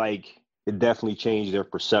feel like it definitely changed their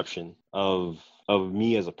perception of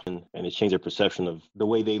me as a person, and it changed their perception of the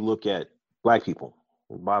way they look at Black people.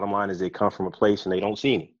 The bottom line is they come from a place and they don't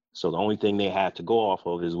see any. So the only thing they have to go off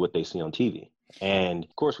of is what they see on TV. And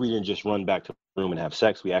of course, we didn't just run back to the room and have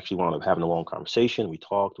sex. We actually wound up having a long conversation. We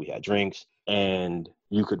talked, we had drinks, and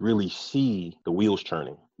you could really see the wheels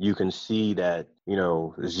turning. You can see that,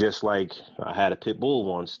 it's just like I had a pit bull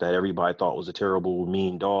once that everybody thought was a terrible,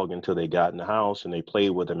 mean dog until they got in the house and they played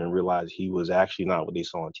with him and realized he was actually not what they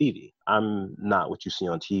saw on TV. I'm not what you see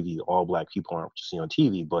on TV. All Black people aren't what you see on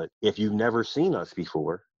TV. But if you've never seen us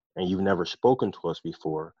before and you've never spoken to us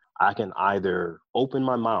before, I can either open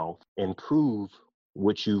my mouth and prove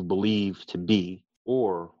what you believe to be,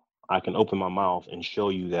 or I can open my mouth and show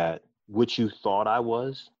you that what you thought I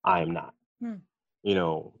was, I am not.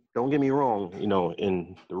 Don't get me wrong,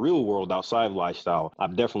 in the real world outside of lifestyle,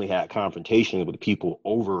 I've definitely had confrontations with people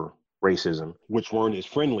over racism, which weren't as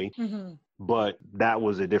friendly, but that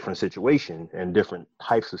was a different situation and different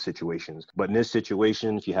types of situations. But in this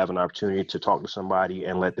situation, if you have an opportunity to talk to somebody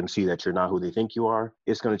and let them see that you're not who they think you are,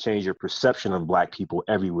 it's going to change your perception of Black people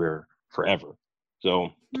everywhere forever.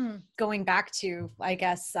 So going back to, I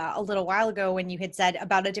guess, a little while ago when you had said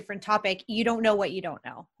about a different topic, you don't know what you don't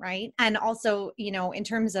know, right? And also, in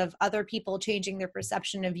terms of other people changing their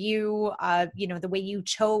perception of you, the way you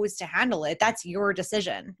chose to handle it, that's your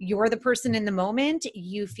decision. You're the person in the moment.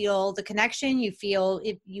 You feel the connection. You feel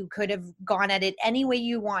if you could have gone at it any way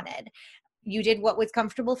you wanted. You did what was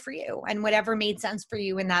comfortable for you and whatever made sense for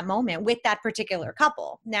you in that moment with that particular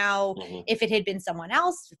couple. Now, if it had been someone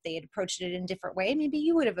else, if they had approached it in a different way, maybe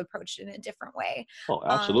you would have approached it in a different way. Oh,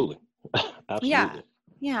 absolutely. Absolutely.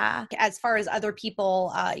 Yeah. As far as other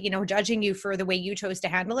people, judging you for the way you chose to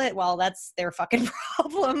handle it, well, that's their fucking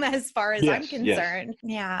problem as far as I'm concerned.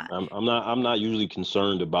 Yes. Yeah. I'm not usually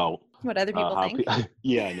concerned about what other people think.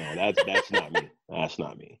 That's not me. That's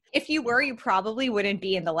not me. If you were, you probably wouldn't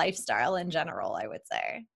be in the lifestyle in general, I would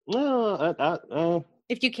say. No,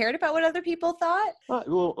 if you cared about what other people thought?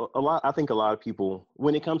 I think a lot of people,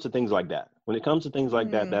 when it comes to things like that,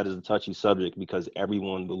 that is a touchy subject because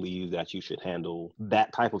everyone believes that you should handle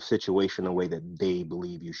that type of situation the way that they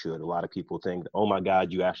believe you should. A lot of people think, oh my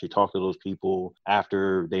God, you actually talked to those people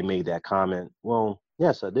after they made that comment. Well,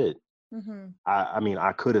 yes, I did. I mean,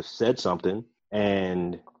 I could have said something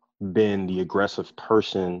and been the aggressive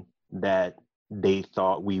person that they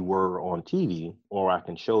thought we were on TV, or I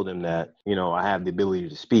can show them that, I have the ability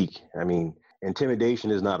to speak. I mean,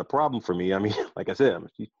 intimidation is not a problem for me. I mean, like I said, I'm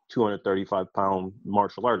a 235-pound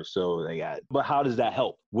martial artist. So but how does that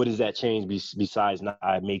help? What does that change besides not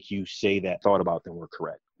I make you say that thought about them were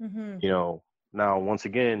correct? Now, once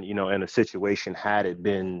again, in a situation, had it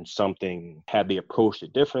been something, had they approached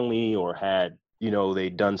it differently, or had,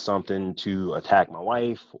 they'd done something to attack my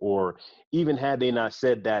wife, or even had they not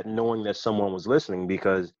said that knowing that someone was listening,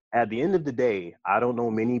 because at the end of the day, I don't know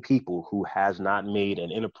many people who has not made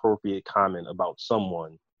an inappropriate comment about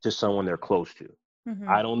someone to someone they're close to.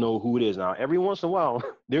 I don't know who it is. Now, every once in a while,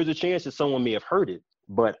 there's a chance that someone may have heard it,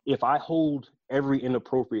 But if I hold every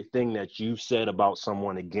inappropriate thing that you've said about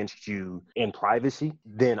someone against you in privacy,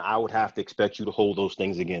 then I would have to expect you to hold those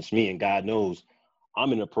things against me. And God knows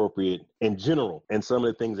I'm inappropriate in general. And some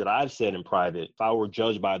of the things that I've said in private, if I were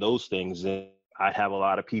judged by those things, then I'd have a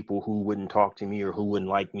lot of people who wouldn't talk to me or who wouldn't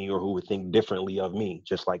like me or who would think differently of me,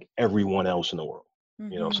 just like everyone else in the world.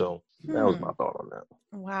 So that was my thought on that.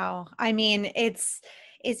 Wow. I mean, it's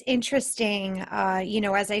interesting,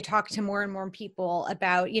 as I talk to more and more people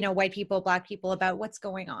about, white people, Black people, about what's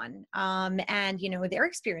going on, and, their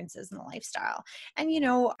experiences in the lifestyle. And,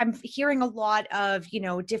 I'm hearing a lot of,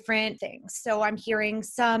 different things. So I'm hearing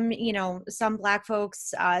some Black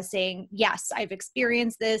folks saying, yes, I've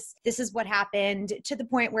experienced this. This is what happened, to the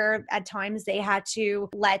point where at times they had to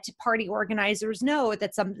let party organizers know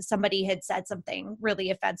that somebody had said something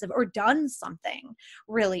really offensive or done something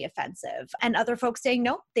really offensive. And other folks saying,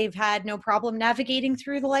 no, they've had no problem navigating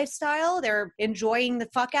through the lifestyle. They're enjoying the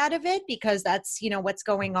fuck out of it because that's, what's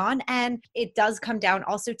going on. And it does come down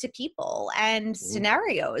also to people and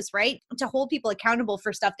scenarios, right? To hold people accountable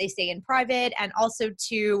for stuff they say in private, and also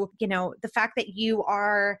to, the fact that you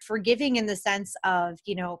are forgiving in the sense of,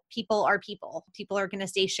 people are people. People are going to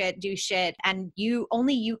say shit, do shit, and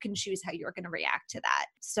only you can choose how you're going to react to that.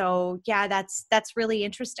 So yeah, that's really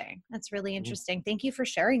interesting. That's really interesting. Thank you for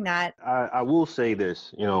sharing that. I will say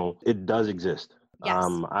this, it does exist. Yes.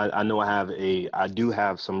 I know I do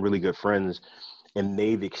have some really good friends, and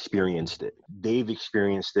they've experienced it.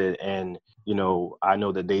 And, I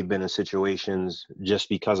know that they've been in situations just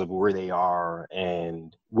because of where they are.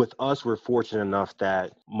 And with us, we're fortunate enough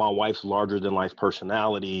that my wife's larger than life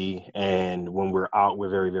personality. And when we're out, we're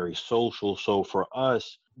very, very social. So for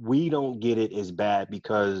us, we don't get it as bad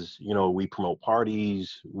because, we promote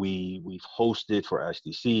parties, we've hosted for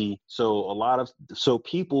SDC. So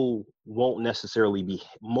people won't necessarily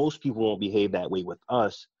most people won't behave that way with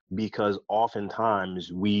us, because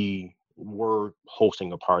oftentimes we were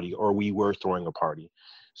hosting a party or we were throwing a party.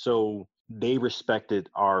 So they respected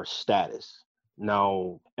our status.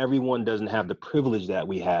 Now, everyone doesn't have the privilege that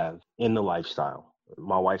we have in the lifestyle.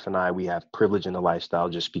 My wife and I, we have privilege in the lifestyle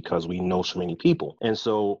just because we know so many people. And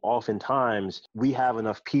so oftentimes we have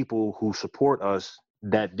enough people who support us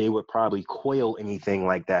that they would probably quail anything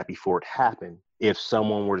like that before it happened. If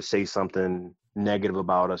someone were to say something negative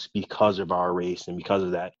about us because of our race, and because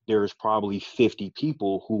of that, there's probably 50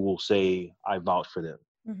 people who will say, I vouch for them.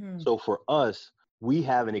 So for us, we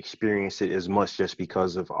haven't experienced it as much just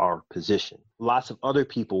because of our position. Lots of other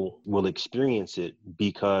people will experience it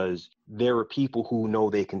because there are people who know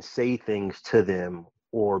they can say things to them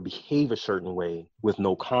or behave a certain way with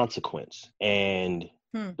no consequence. And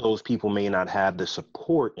those people may not have the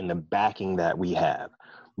support and the backing that we have.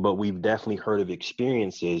 But we've definitely heard of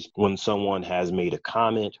experiences when someone has made a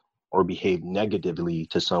comment or behaved negatively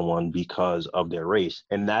to someone because of their race.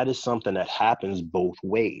 And that is something that happens both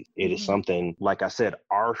ways. It is something, like I said,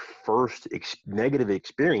 our first negative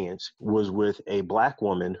experience was with a Black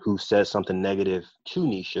woman who said something negative to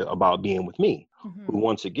Nisha about being with me. Who,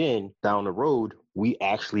 once again, down the road, we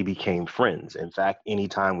actually became friends. In fact,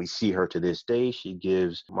 anytime we see her to this day, she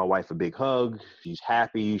gives my wife a big hug. She's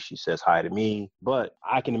happy. She says hi to me. But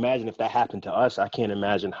I can imagine if that happened to us, I can't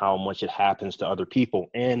imagine how much it happens to other people,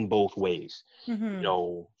 and both ways.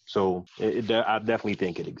 So I definitely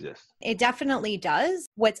think it exists. It definitely does.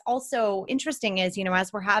 What's also interesting is,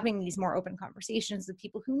 as we're having these more open conversations with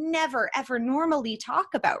people who never, ever normally talk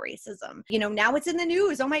about racism, now it's in the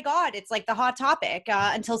news. Oh my God, it's like the hot topic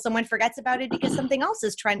until someone forgets about it because something else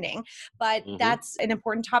is trending. But that's an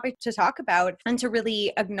important topic to talk about, and to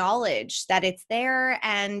really acknowledge that it's there,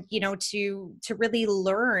 and, to really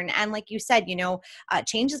learn. And like you said,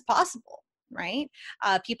 change is possible. Right?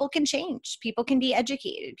 People can change, people can be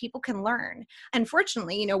educated, people can learn.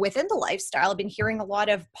 Unfortunately, within the lifestyle, I've been hearing a lot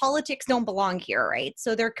of politics don't belong here, right?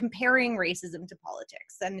 So they're comparing racism to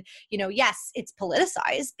politics. And, yes, it's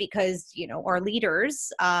politicized because, our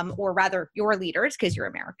leaders, or rather your leaders, because you're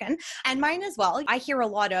American, and mine as well. I hear a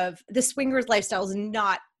lot of the swingers lifestyle is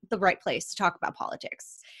not the right place to talk about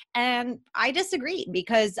politics. And I disagree,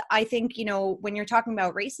 because I think, when you're talking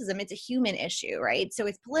about racism, it's a human issue, right? So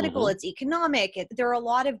it's political, it's economic. There are a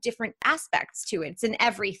lot of different aspects to it. It's in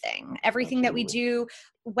everything Absolutely. that we do,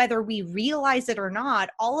 whether we realize it or not,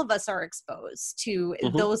 all of us are exposed to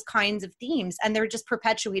those kinds of themes, and they're just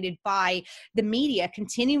perpetuated by the media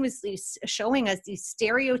continuously showing us these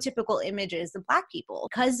stereotypical images of Black people.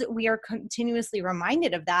 Because we are continuously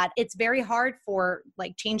reminded of that, it's very hard for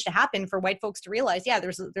like change to happen, for white folks to realize, yeah,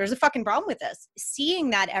 there's a fucking problem with this. Seeing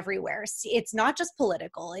that everywhere, it's not just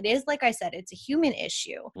political. It is, like I said, it's a human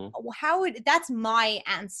issue. That's my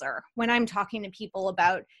answer when I'm talking to people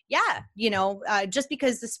about, just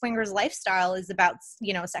because the swingers lifestyle is about,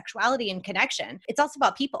 sexuality and connection, it's also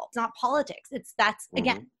about people. It's not politics. That's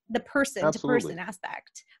again, the person to person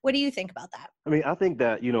aspect. What do you think about that? I mean, I think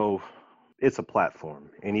that, it's a platform.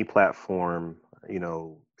 Any platform,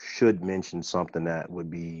 should mention something that would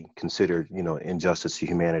be considered, injustice to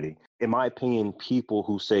humanity. In my opinion, people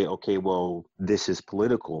who say, okay, well, this is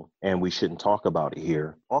political and we shouldn't talk about it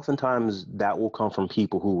here, oftentimes that will come from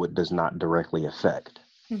people who it does not directly affect.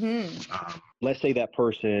 Let's say that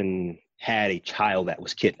person had a child that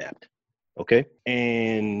was kidnapped, okay?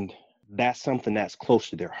 And that's something that's close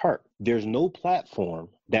to their heart. There's no platform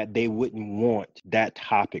that they wouldn't want that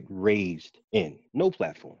topic raised in. No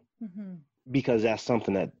platform. Because that's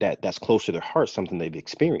something that's close to their heart, something they've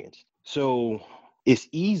experienced. So it's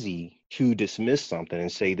easy to dismiss something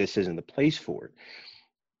and say this isn't the place for it.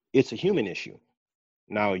 It's a human issue.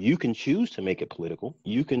 Now, you can choose to make it political.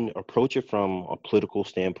 You can approach it from a political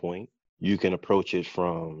standpoint. You can approach it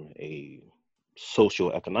from a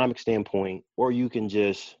socioeconomic standpoint, or you can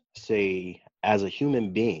just say, as a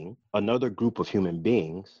human being, another group of human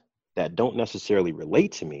beings that don't necessarily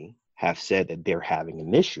relate to me have said that they're having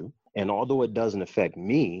an issue. And although it doesn't affect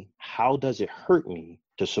me, how does it hurt me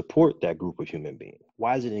to support that group of human beings?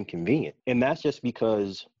 Why is it inconvenient? And that's just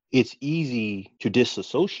because it's easy to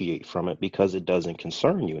disassociate from it because it doesn't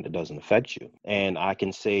concern you and it doesn't affect you. And I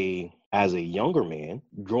can say, as a younger man,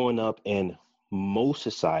 growing up in most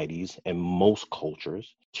societies and most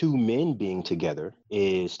cultures, two men being together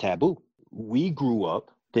is taboo. We grew up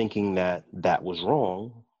thinking that that was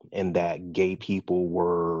wrong, and that gay people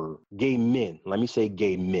were gay men. Let me say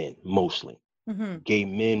gay men, mostly. Gay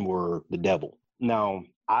men were the devil. Now,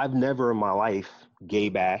 I've never in my life gay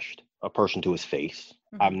bashed a person to his face.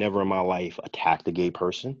 I've never in my life attacked a gay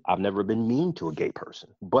person. I've never been mean to a gay person.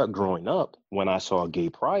 But growing up, when I saw a gay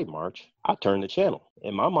pride march, I turned the channel.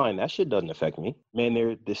 In my mind, that shit doesn't affect me. Man,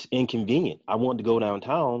 they're this inconvenient. I wanted to go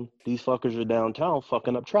downtown. These fuckers are downtown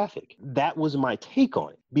fucking up traffic. That was my take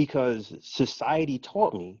on it because society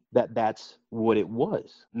taught me that that's what it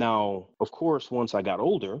was. Now, of course, once I got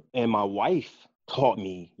older and my wife taught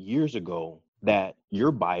me years ago that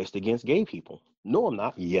you're biased against gay people. No, I'm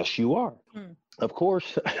not. Yes, you are. Of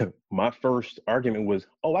course, my first argument was,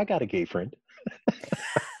 oh, I got a gay friend.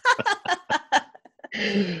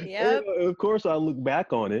 Yep. Of course, I look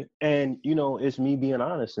back on it and, it's me being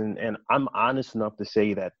honest. And I'm honest enough to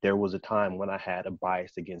say that there was a time when I had a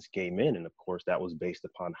bias against gay men. And of course, that was based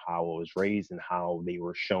upon how I was raised and how they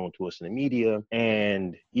were shown to us in the media.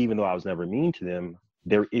 And even though I was never mean to them,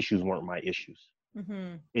 their issues weren't my issues.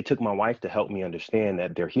 It took my wife to help me understand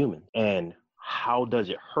that they're human. And how does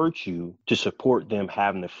it hurt you to support them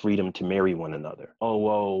having the freedom to marry one another? Oh,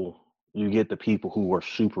 well, you get the people who are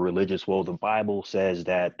super religious. Well, the Bible says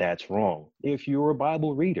that that's wrong. If you're a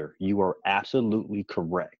Bible reader, you are absolutely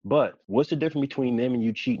correct. But what's the difference between them and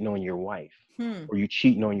you cheating on your wife? Or you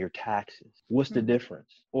cheating on your taxes? What's the difference?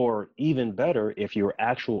 Or even better, if you're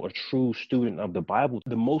a true student of the Bible,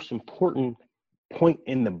 the most important point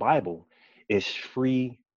in the Bible is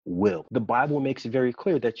free will. The Bible makes it very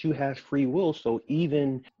clear that you have free will. So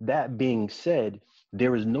even that being said,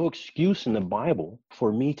 there is no excuse in the Bible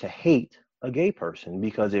for me to hate a gay person,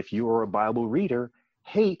 because if you are a Bible reader,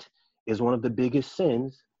 hate is one of the biggest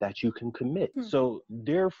sins that you can commit. So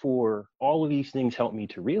therefore, all of these things help me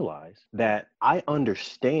to realize that I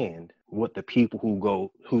understand what the people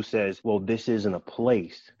who says, well, this isn't a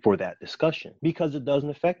place for that discussion, because it doesn't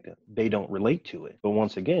affect them. They don't relate to it. But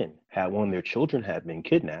once again, had one of their children had been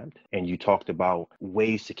kidnapped and you talked about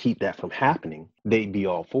ways to keep that from happening, they'd be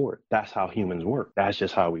all for it. That's how humans work. That's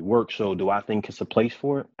just how we work. So do I think it's a place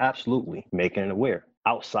for it? Absolutely. Making it aware.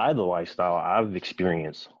 Outside the lifestyle, I've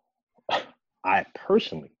experienced, I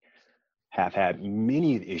personally have had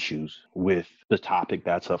many issues with the topic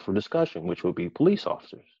that's up for discussion, which would be police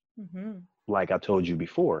officers. Like I told you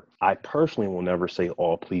before, I personally will never say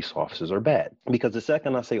all police officers are bad, because the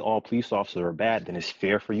second I say all police officers are bad, then it's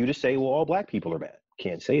fair for you to say, well, all Black people are bad.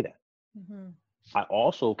 Can't say that. I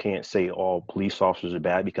also can't say all police officers are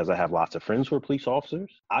bad because I have lots of friends who are police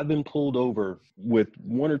officers. I've been pulled over with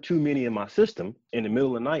one or two many in my system in the middle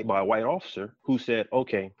of the night by a white officer who said,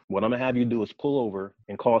 okay, what I'm gonna have you do is pull over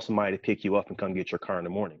and call somebody to pick you up and come get your car in the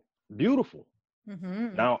morning. Beautiful.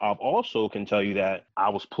 Mm-hmm. Now, I've also can tell you that I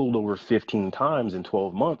was pulled over 15 times in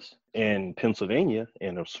 12 months in Pennsylvania,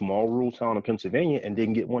 in a small rural town in Pennsylvania, and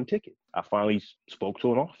didn't get one ticket. I finally spoke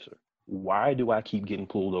to an officer. Why do I keep getting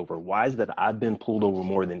pulled over? Why is it that I've been pulled over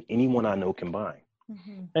more than anyone I know combined?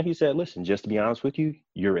 Mm-hmm. And he said, listen, just to be honest with you,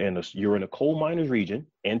 you're in a coal miners region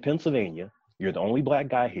in Pennsylvania. You're the only black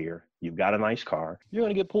guy here. You've got a nice car. You're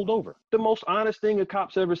going to get pulled over. The most honest thing a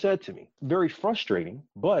cop's ever said to me. Very frustrating,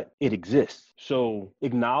 but it exists. So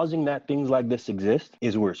acknowledging that things like this exist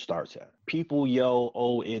is where it starts at. People yell,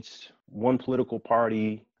 oh, it's one political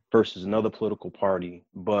party versus another political party.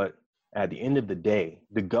 But at the end of the day,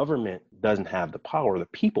 the government doesn't have the power. The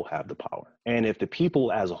people have the power. And if the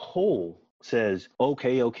people as a whole says,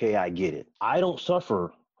 okay, I get it. I don't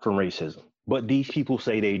suffer from racism. But these people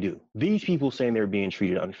say they do. These people saying they're being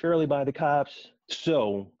treated unfairly by the cops.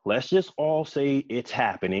 So let's just all say it's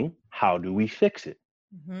happening. How do we fix it?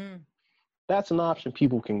 Mm-hmm. That's an option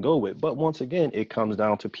people can go with. But once again, it comes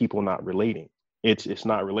down to people not relating. It's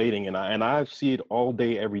not relating. And I see it all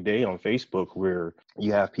day, every day on Facebook where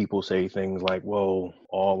you have people say things like, well,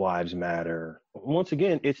 all lives matter. Once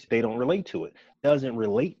again, they don't relate to it. Doesn't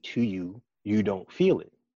relate to you. You don't feel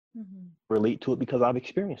it. Mm-hmm. Relate to it because I've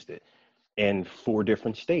experienced it. In 4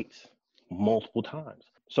 different states, multiple times.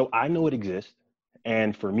 So I know it exists.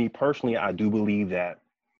 And for me personally, I do believe that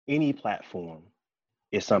any platform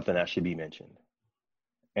is something that should be mentioned.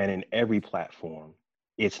 And in every platform,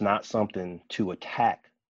 it's not something to attack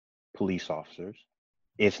police officers.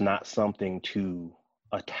 It's not something to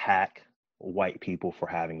attack white people for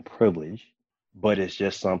having privilege, but it's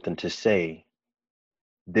just something to say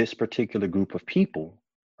this particular group of people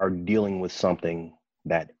are dealing with something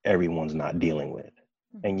that everyone's not dealing with.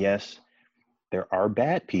 And yes, there are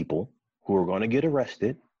bad people who are going to get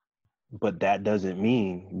arrested, but that doesn't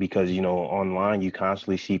mean because, online you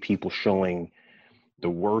constantly see people showing the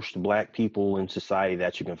worst black people in society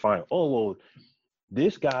that you can find. Oh, well,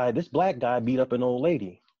 this black guy beat up an old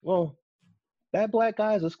lady. Well, that black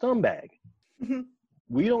guy is a scumbag. Mm-hmm.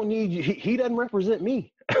 We don't need you. He doesn't represent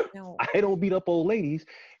me. No. I don't beat up old ladies.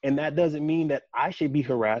 And that doesn't mean that I should be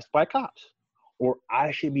harassed by cops. Or I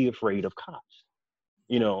should be afraid of cops.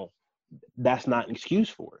 That's not an excuse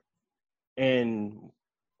for it. And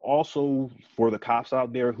also for the cops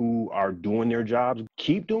out there who are doing their jobs,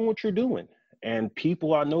 keep doing what you're doing. And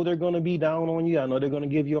people, I know they're going to be down on you. I know they're going to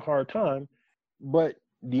give you a hard time. But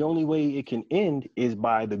the only way it can end is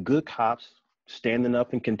by the good cops standing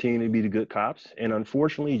up and continuing to be the good cops. And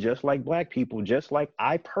unfortunately, just like black people, just like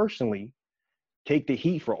I personally take the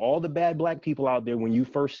heat for all the bad black people out there when you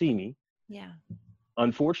first see me. Yeah.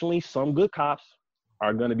 Unfortunately, some good cops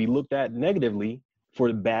are going to be looked at negatively for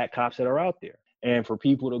the bad cops that are out there. And for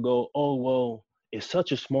people to go, oh, well, it's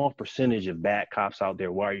such a small percentage of bad cops out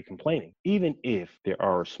there. Why are you complaining? Even if there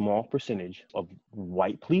are a small percentage of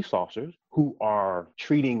white police officers who are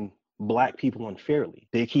treating black people unfairly,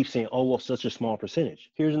 they keep saying, oh, well, such a small percentage.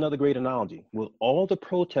 Here's another great analogy. With all the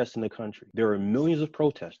protests in the country, there are millions of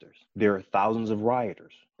protesters. There are thousands of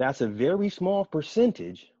rioters. That's a very small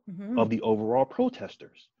percentage of the overall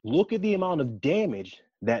protesters. Look at the amount of damage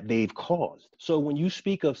that they've caused. So when you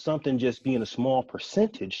speak of something just being a small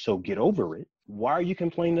percentage, so get over it, why are you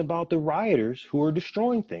complaining about the rioters who are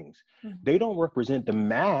destroying things? They don't represent the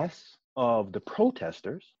mass of the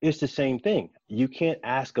protesters. It's the same thing. You can't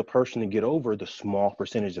ask a person to get over the small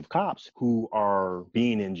percentage of cops who are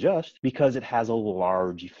being unjust because it has a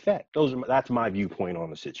large effect. That's my viewpoint on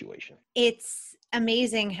the situation. It's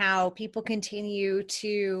amazing how people continue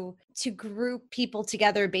to group people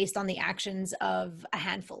together based on the actions of a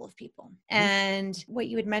handful of people. And what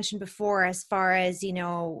you had mentioned before, as far as,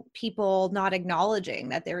 people not acknowledging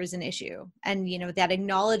that there is an issue and, that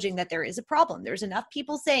acknowledging that there is a problem. There's enough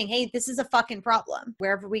people saying, hey, this is a fucking problem.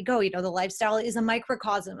 Wherever we go, the lifestyle is a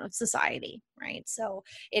microcosm of society, right? So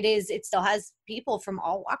it still has people from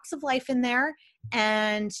all walks of life in there.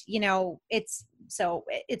 And,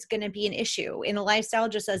 it's going to be an issue in a lifestyle,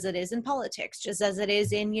 just as it is in politics, just as it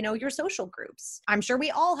is in, your social groups. I'm sure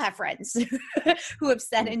we all have friends who have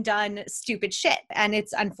said and done stupid shit, and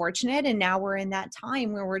it's unfortunate. And now we're in that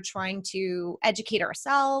time where we're trying to educate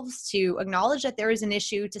ourselves, to acknowledge that there is an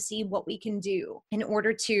issue, to see what we can do in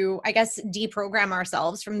order to, I guess, deprogram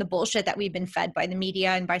ourselves from the bullshit that we've been fed by the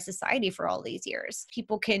media and by society for all these years.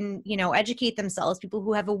 People can, educate themselves, people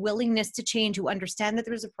who have a willingness to change, who understand that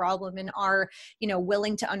there's a problem and are,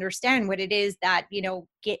 willing to understand what it is that,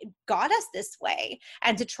 got us this way,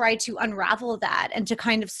 and to try to unravel that and to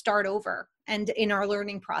kind of start over and in our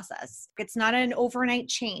learning process. It's not an overnight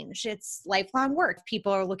change. It's lifelong work. If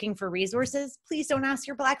people are looking for resources, please don't ask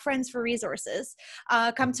your Black friends for resources.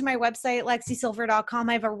 Come to my website, lexisilver.com.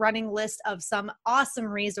 I have a running list of some awesome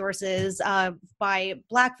resources by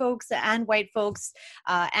Black folks and white folks,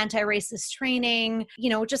 anti-racist training,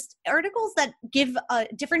 just articles that give a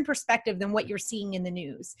different perspective than what you're seeing in the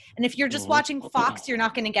news. And if you're just watching Fox, you're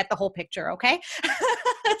not going to get the whole picture, okay?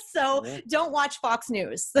 So don't watch Fox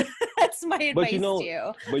News. That's my advice to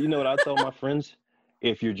you. But you know what I tell my friends?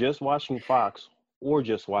 If you're just watching Fox or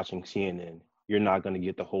just watching CNN, you're not going to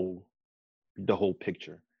get the whole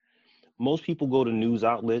picture. Most people go to news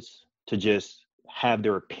outlets to just have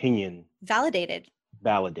their opinion validated.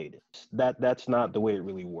 That's not the way it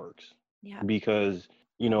really works. Yeah. Because,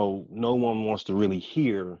 no one wants to really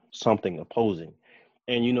hear something opposing.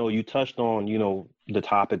 And, you touched on, the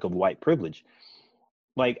topic of white privilege.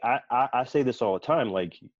 Like, I say this all the time,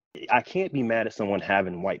 like, I can't be mad at someone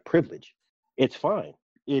having white privilege. It's fine.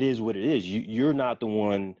 It is what it is. You're not the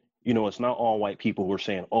one, it's not all white people who are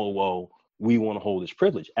saying, oh, well, we want to hold this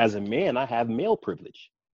privilege. As a man, I have male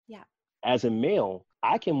privilege. Yeah. As a male,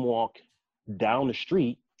 I can walk down the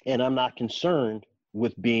street and I'm not concerned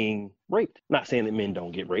with being raped. Not saying that men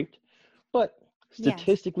don't get raped, but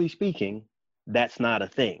statistically speaking, that's not a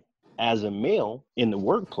thing. As a male in the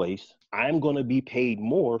workplace, I'm going to be paid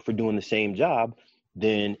more for doing the same job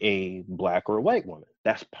than a Black or a white woman.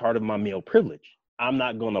 That's part of my male privilege. I'm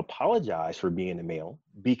not going to apologize for being a male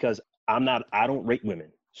because I don't rape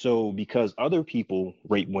women. So because other people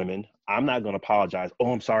rape women, I'm not going to apologize.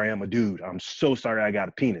 Oh, I'm sorry, I'm a dude. I'm so sorry I got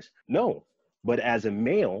a penis. No, but as a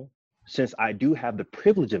male, since I do have the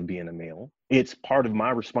privilege of being a male, it's part of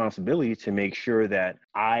my responsibility to make sure that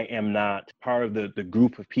I am not part of the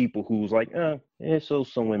group of people who's like, so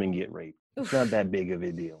some women get raped. It's not that big of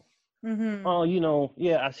a deal. Mm-hmm. Oh,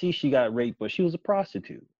 I see she got raped, but she was a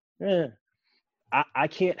prostitute. I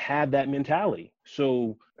can't have that mentality.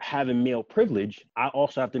 So having male privilege, I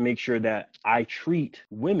also have to make sure that I treat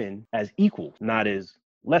women as equals, not as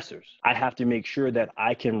lessers. I have to make sure that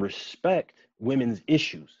I can respect women's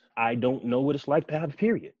issues. I don't know what it's like to have a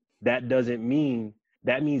period. That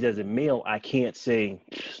means as a male, I can't say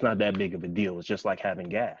it's not that big of a deal. It's just like having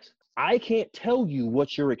gas. I can't tell you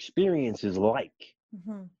what your experience is like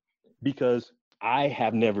because I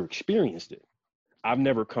have never experienced it. I've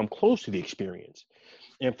never come close to the experience.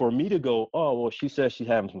 And for me to go, oh, well, she says she's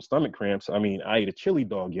having some stomach cramps. I mean, I ate a chili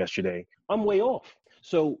dog yesterday. I'm way off.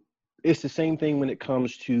 So it's the same thing when it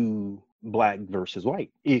comes to Black versus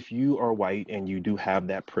white. If you are white and you do have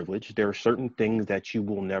that privilege, there are certain things that you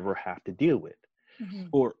will never have to deal with.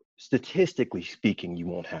 Or statistically speaking, you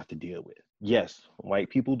won't have to deal with. Yes,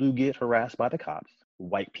 white people do get harassed by the cops.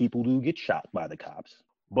 White people do get shot by the cops.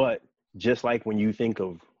 But just like when you think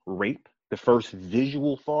of rape, the first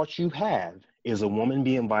visual thought you have is a woman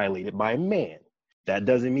being violated by a man. That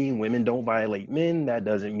doesn't mean women don't violate men. That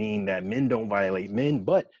doesn't mean that men don't violate men.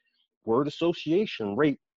 But word association,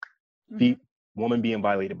 rape, the woman being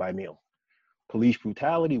violated by male. Police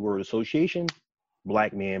brutality, word association,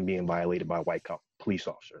 Black man being violated by white police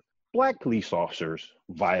officer. Black police officers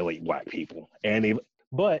violate Black people.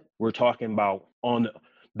 But we're talking about on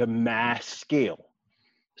the mass scale.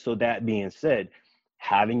 So that being said,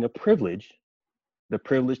 having the privilege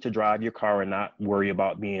to drive your car and not worry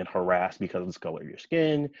about being harassed because of the color of your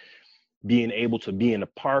skin, being able to be in a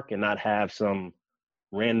park and not have some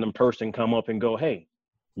random person come up and go, hey,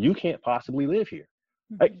 you can't possibly live here.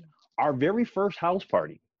 Like our very first house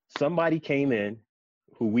party, somebody came in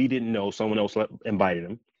who we didn't know, someone else invited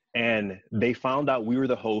them, and they found out we were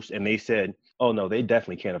the host and they said, oh no, they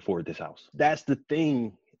definitely can't afford this house. That's the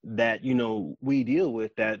thing that, we deal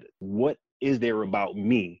with, that what is there about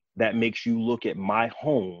me that makes you look at my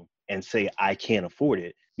home and say I can't afford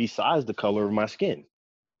it besides the color of my skin?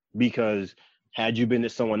 Because had you been to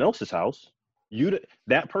someone else's house,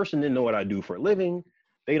 that person didn't know what I do for a living.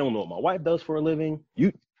 They don't know what my wife does for a living.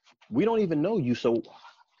 We don't even know you. So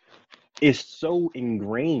it's so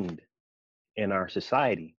ingrained in our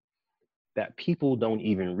society that people don't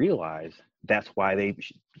even realize that's why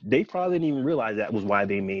they probably didn't even realize that was why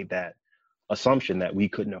they made that assumption that we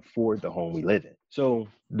couldn't afford the home we live in. So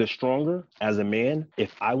the stronger as a man,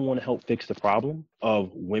 if I want to help fix the problem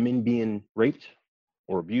of women being raped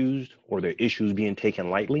or abused or their issues being taken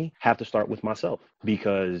lightly, have to start with myself,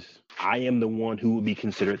 because I am the one who would be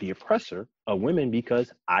considered the oppressor of women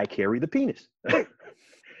because I carry the penis.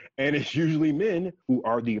 And it's usually men who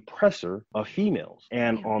are the oppressor of females.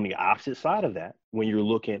 And Yeah. on the opposite side of that, when you're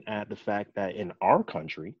looking at the fact that in our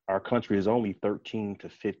country is only 13 to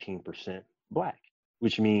 15% Black,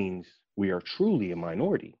 which means we are truly a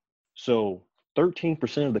minority. So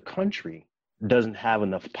 13% of the country doesn't have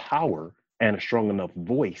enough power and a strong enough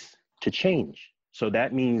voice to change. So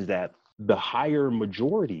that means that the higher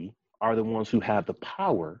majority are the ones who have the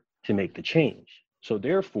power to make the change. So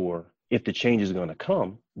therefore, if the change is going to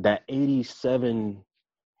come, that 87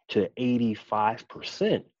 to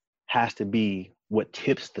 85% has to be what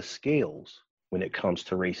tips the scales when it comes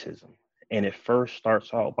to racism. And it first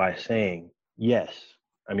starts out by saying, yes,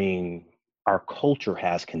 I mean, our culture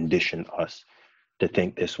has conditioned us to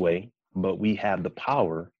think this way, but we have the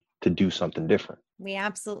power to do something different. We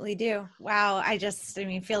absolutely do. Wow.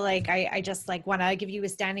 Feel like I just like want to give you a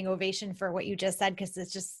standing ovation for what you just said, because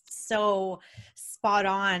it's just so spot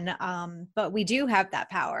on. But we do have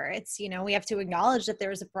that power. It's, we have to acknowledge that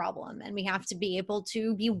there's a problem, and we have to be able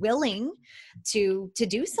to be willing to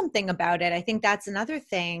do something about it. I think that's another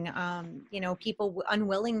thing. People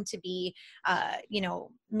unwilling to be,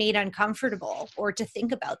 made uncomfortable or to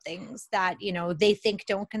think about things that, they think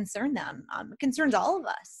don't concern them. It concerns all of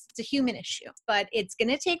us. It's a human issue, but it's going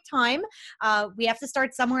to take time. We have to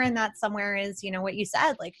start somewhere, and that somewhere is, what you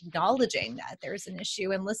said, like acknowledging that there's an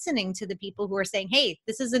issue and listening to the people who are saying, hey,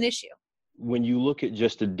 this is an issue. When you look at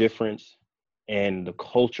just the difference in the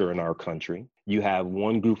culture in our country, you have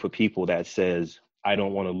one group of people that says, I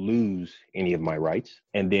don't want to lose any of my rights.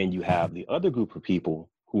 And then you have the other group of people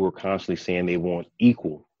who are constantly saying they want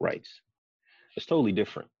equal rights. It's totally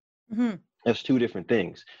different. Mm-hmm. That's two different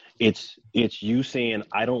things. It's you saying,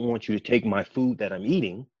 I don't want you to take my food that I'm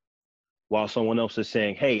eating, while someone else is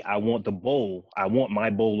saying, hey, I want my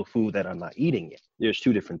bowl of food that I'm not eating yet. There's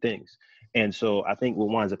two different things. And so I think what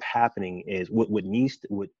winds up happening is what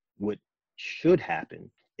should happen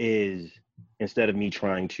is, instead of me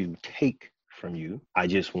trying to take from you, I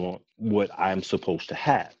just want what I'm supposed to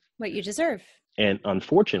have. What you deserve. And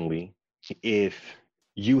unfortunately, if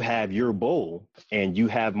you have your bowl and you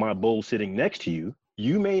have my bowl sitting next to you,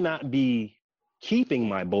 you may not be keeping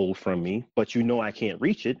my bowl from me, but I can't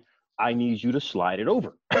reach it. I need you to slide it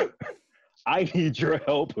over. I need your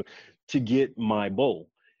help to get my bowl,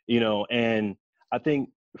 and I think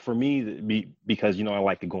for me, because, I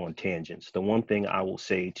like to go on tangents, the one thing I will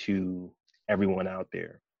say to everyone out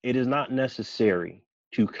there, it is not necessary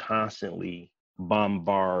to constantly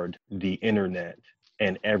bombard the internet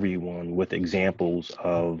and everyone with examples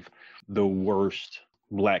of the worst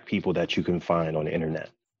Black people that you can find on the internet.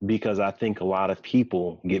 Because I think a lot of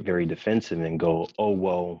people get very defensive and go, oh,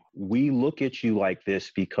 well, we look at you like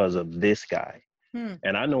this because of this guy.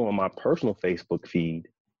 And I know on my personal Facebook feed,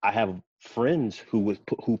 I have friends who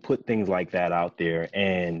put things like that out there.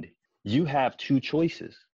 And you have two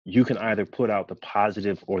choices. You can either put out the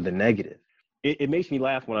positive or the negative. It makes me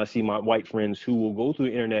laugh when I see my white friends who will go through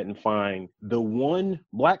the internet and find the one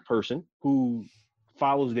Black person who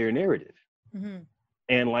follows their narrative. Mm-hmm.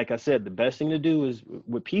 And like I said, the best thing to do is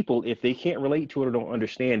with people, if they can't relate to it or don't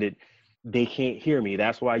understand it, they can't hear me.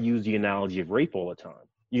 That's why I use the analogy of rape all the time.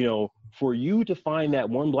 For you to find that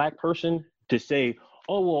one Black person to say,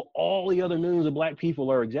 oh, well, all the other millions of Black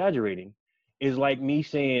people are exaggerating, is like me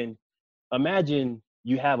saying, imagine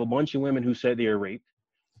you have a bunch of women who said they were raped,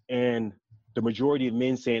 and the majority of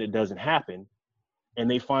men saying it doesn't happen,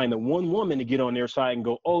 and they find the one woman to get on their side and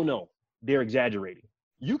go, oh, no, they're exaggerating.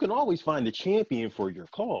 You can always find the champion for your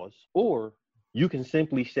cause, or you can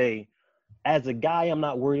simply say, as a guy, I'm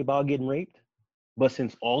not worried about getting raped, but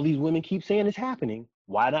since all these women keep saying it's happening,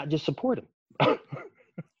 why not just support them?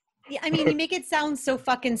 Yeah, I mean, you make it sound so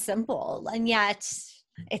fucking simple, and yet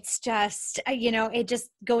it's just, it just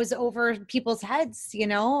goes over people's heads,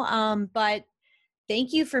 but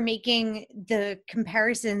thank you for making the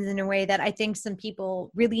comparisons in a way that I think some people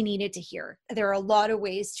really needed to hear. There are a lot of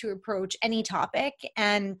ways to approach any topic,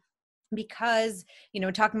 and because,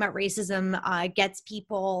 talking about racism gets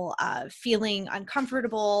people feeling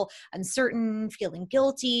uncomfortable, uncertain, feeling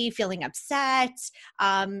guilty, feeling upset.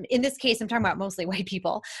 In this case, I'm talking about mostly white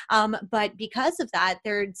people. But because of that,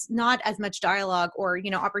 there's not as much dialogue or,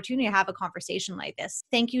 opportunity to have a conversation like this.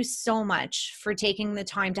 Thank you so much for taking the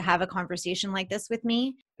time to have a conversation like this with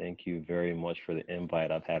me. Thank you very much for the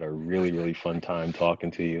invite. I've had a really, really fun time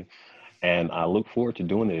talking to you, and I look forward to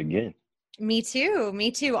doing it again. Me too.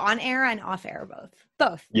 On air and off air,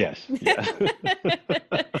 both. Yes.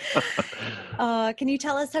 Can you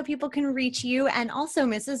tell us how people can reach you and also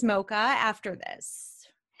Mrs. Mocha after this?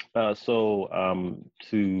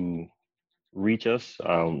 To reach us,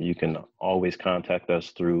 you can always contact us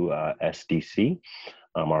through SDC.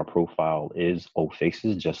 Our profile is O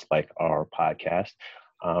Faces, just like our podcast.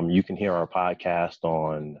 You can hear our podcast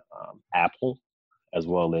on Apple, as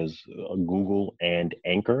well as Google and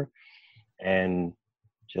Anchor. And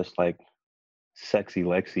just like sexy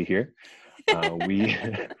Lexi here,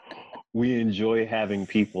 we enjoy having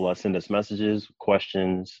people send us messages,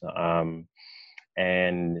 questions,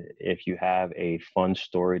 and if you have a fun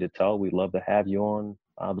story to tell, we'd love to have you on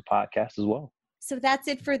the podcast as well. So that's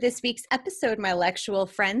it for this week's episode, my Lexual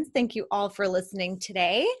friends. Thank you all for listening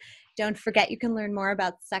today. Don't forget you can learn more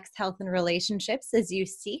about sex, health, and relationships as you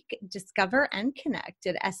seek, discover, and connect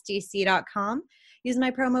at SDC.com. Use my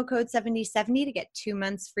promo code 7070 to get 2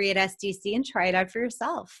 months free at SDC and try it out for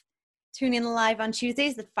yourself. Tune in live on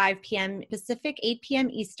Tuesdays at 5 p.m. Pacific, 8 p.m.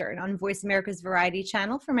 Eastern on Voice America's Variety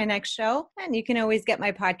channel for my next show. And you can always get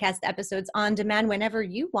my podcast episodes on demand whenever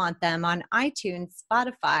you want them on iTunes,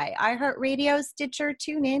 Spotify, iHeartRadio, Stitcher,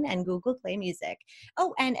 TuneIn, and Google Play Music.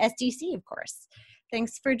 Oh, and SDC, of course.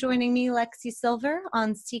 Thanks for joining me, Lexi Silver,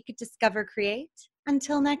 on Seek, Discover, Create.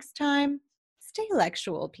 Until next time, stay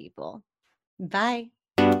Lexual, people. Bye.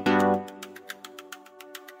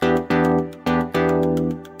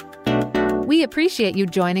 We appreciate you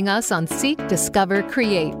joining us on Seek, Discover,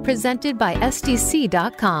 Create, presented by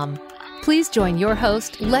SDC.com. Please join your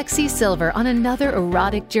host, Lexi Silver, on another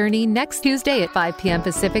erotic journey next Tuesday at 5 p.m.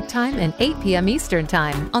 Pacific Time and 8 p.m. Eastern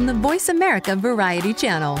Time on the Voice America Variety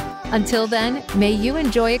channel. Until then, may you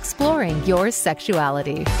enjoy exploring your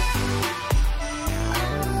sexuality.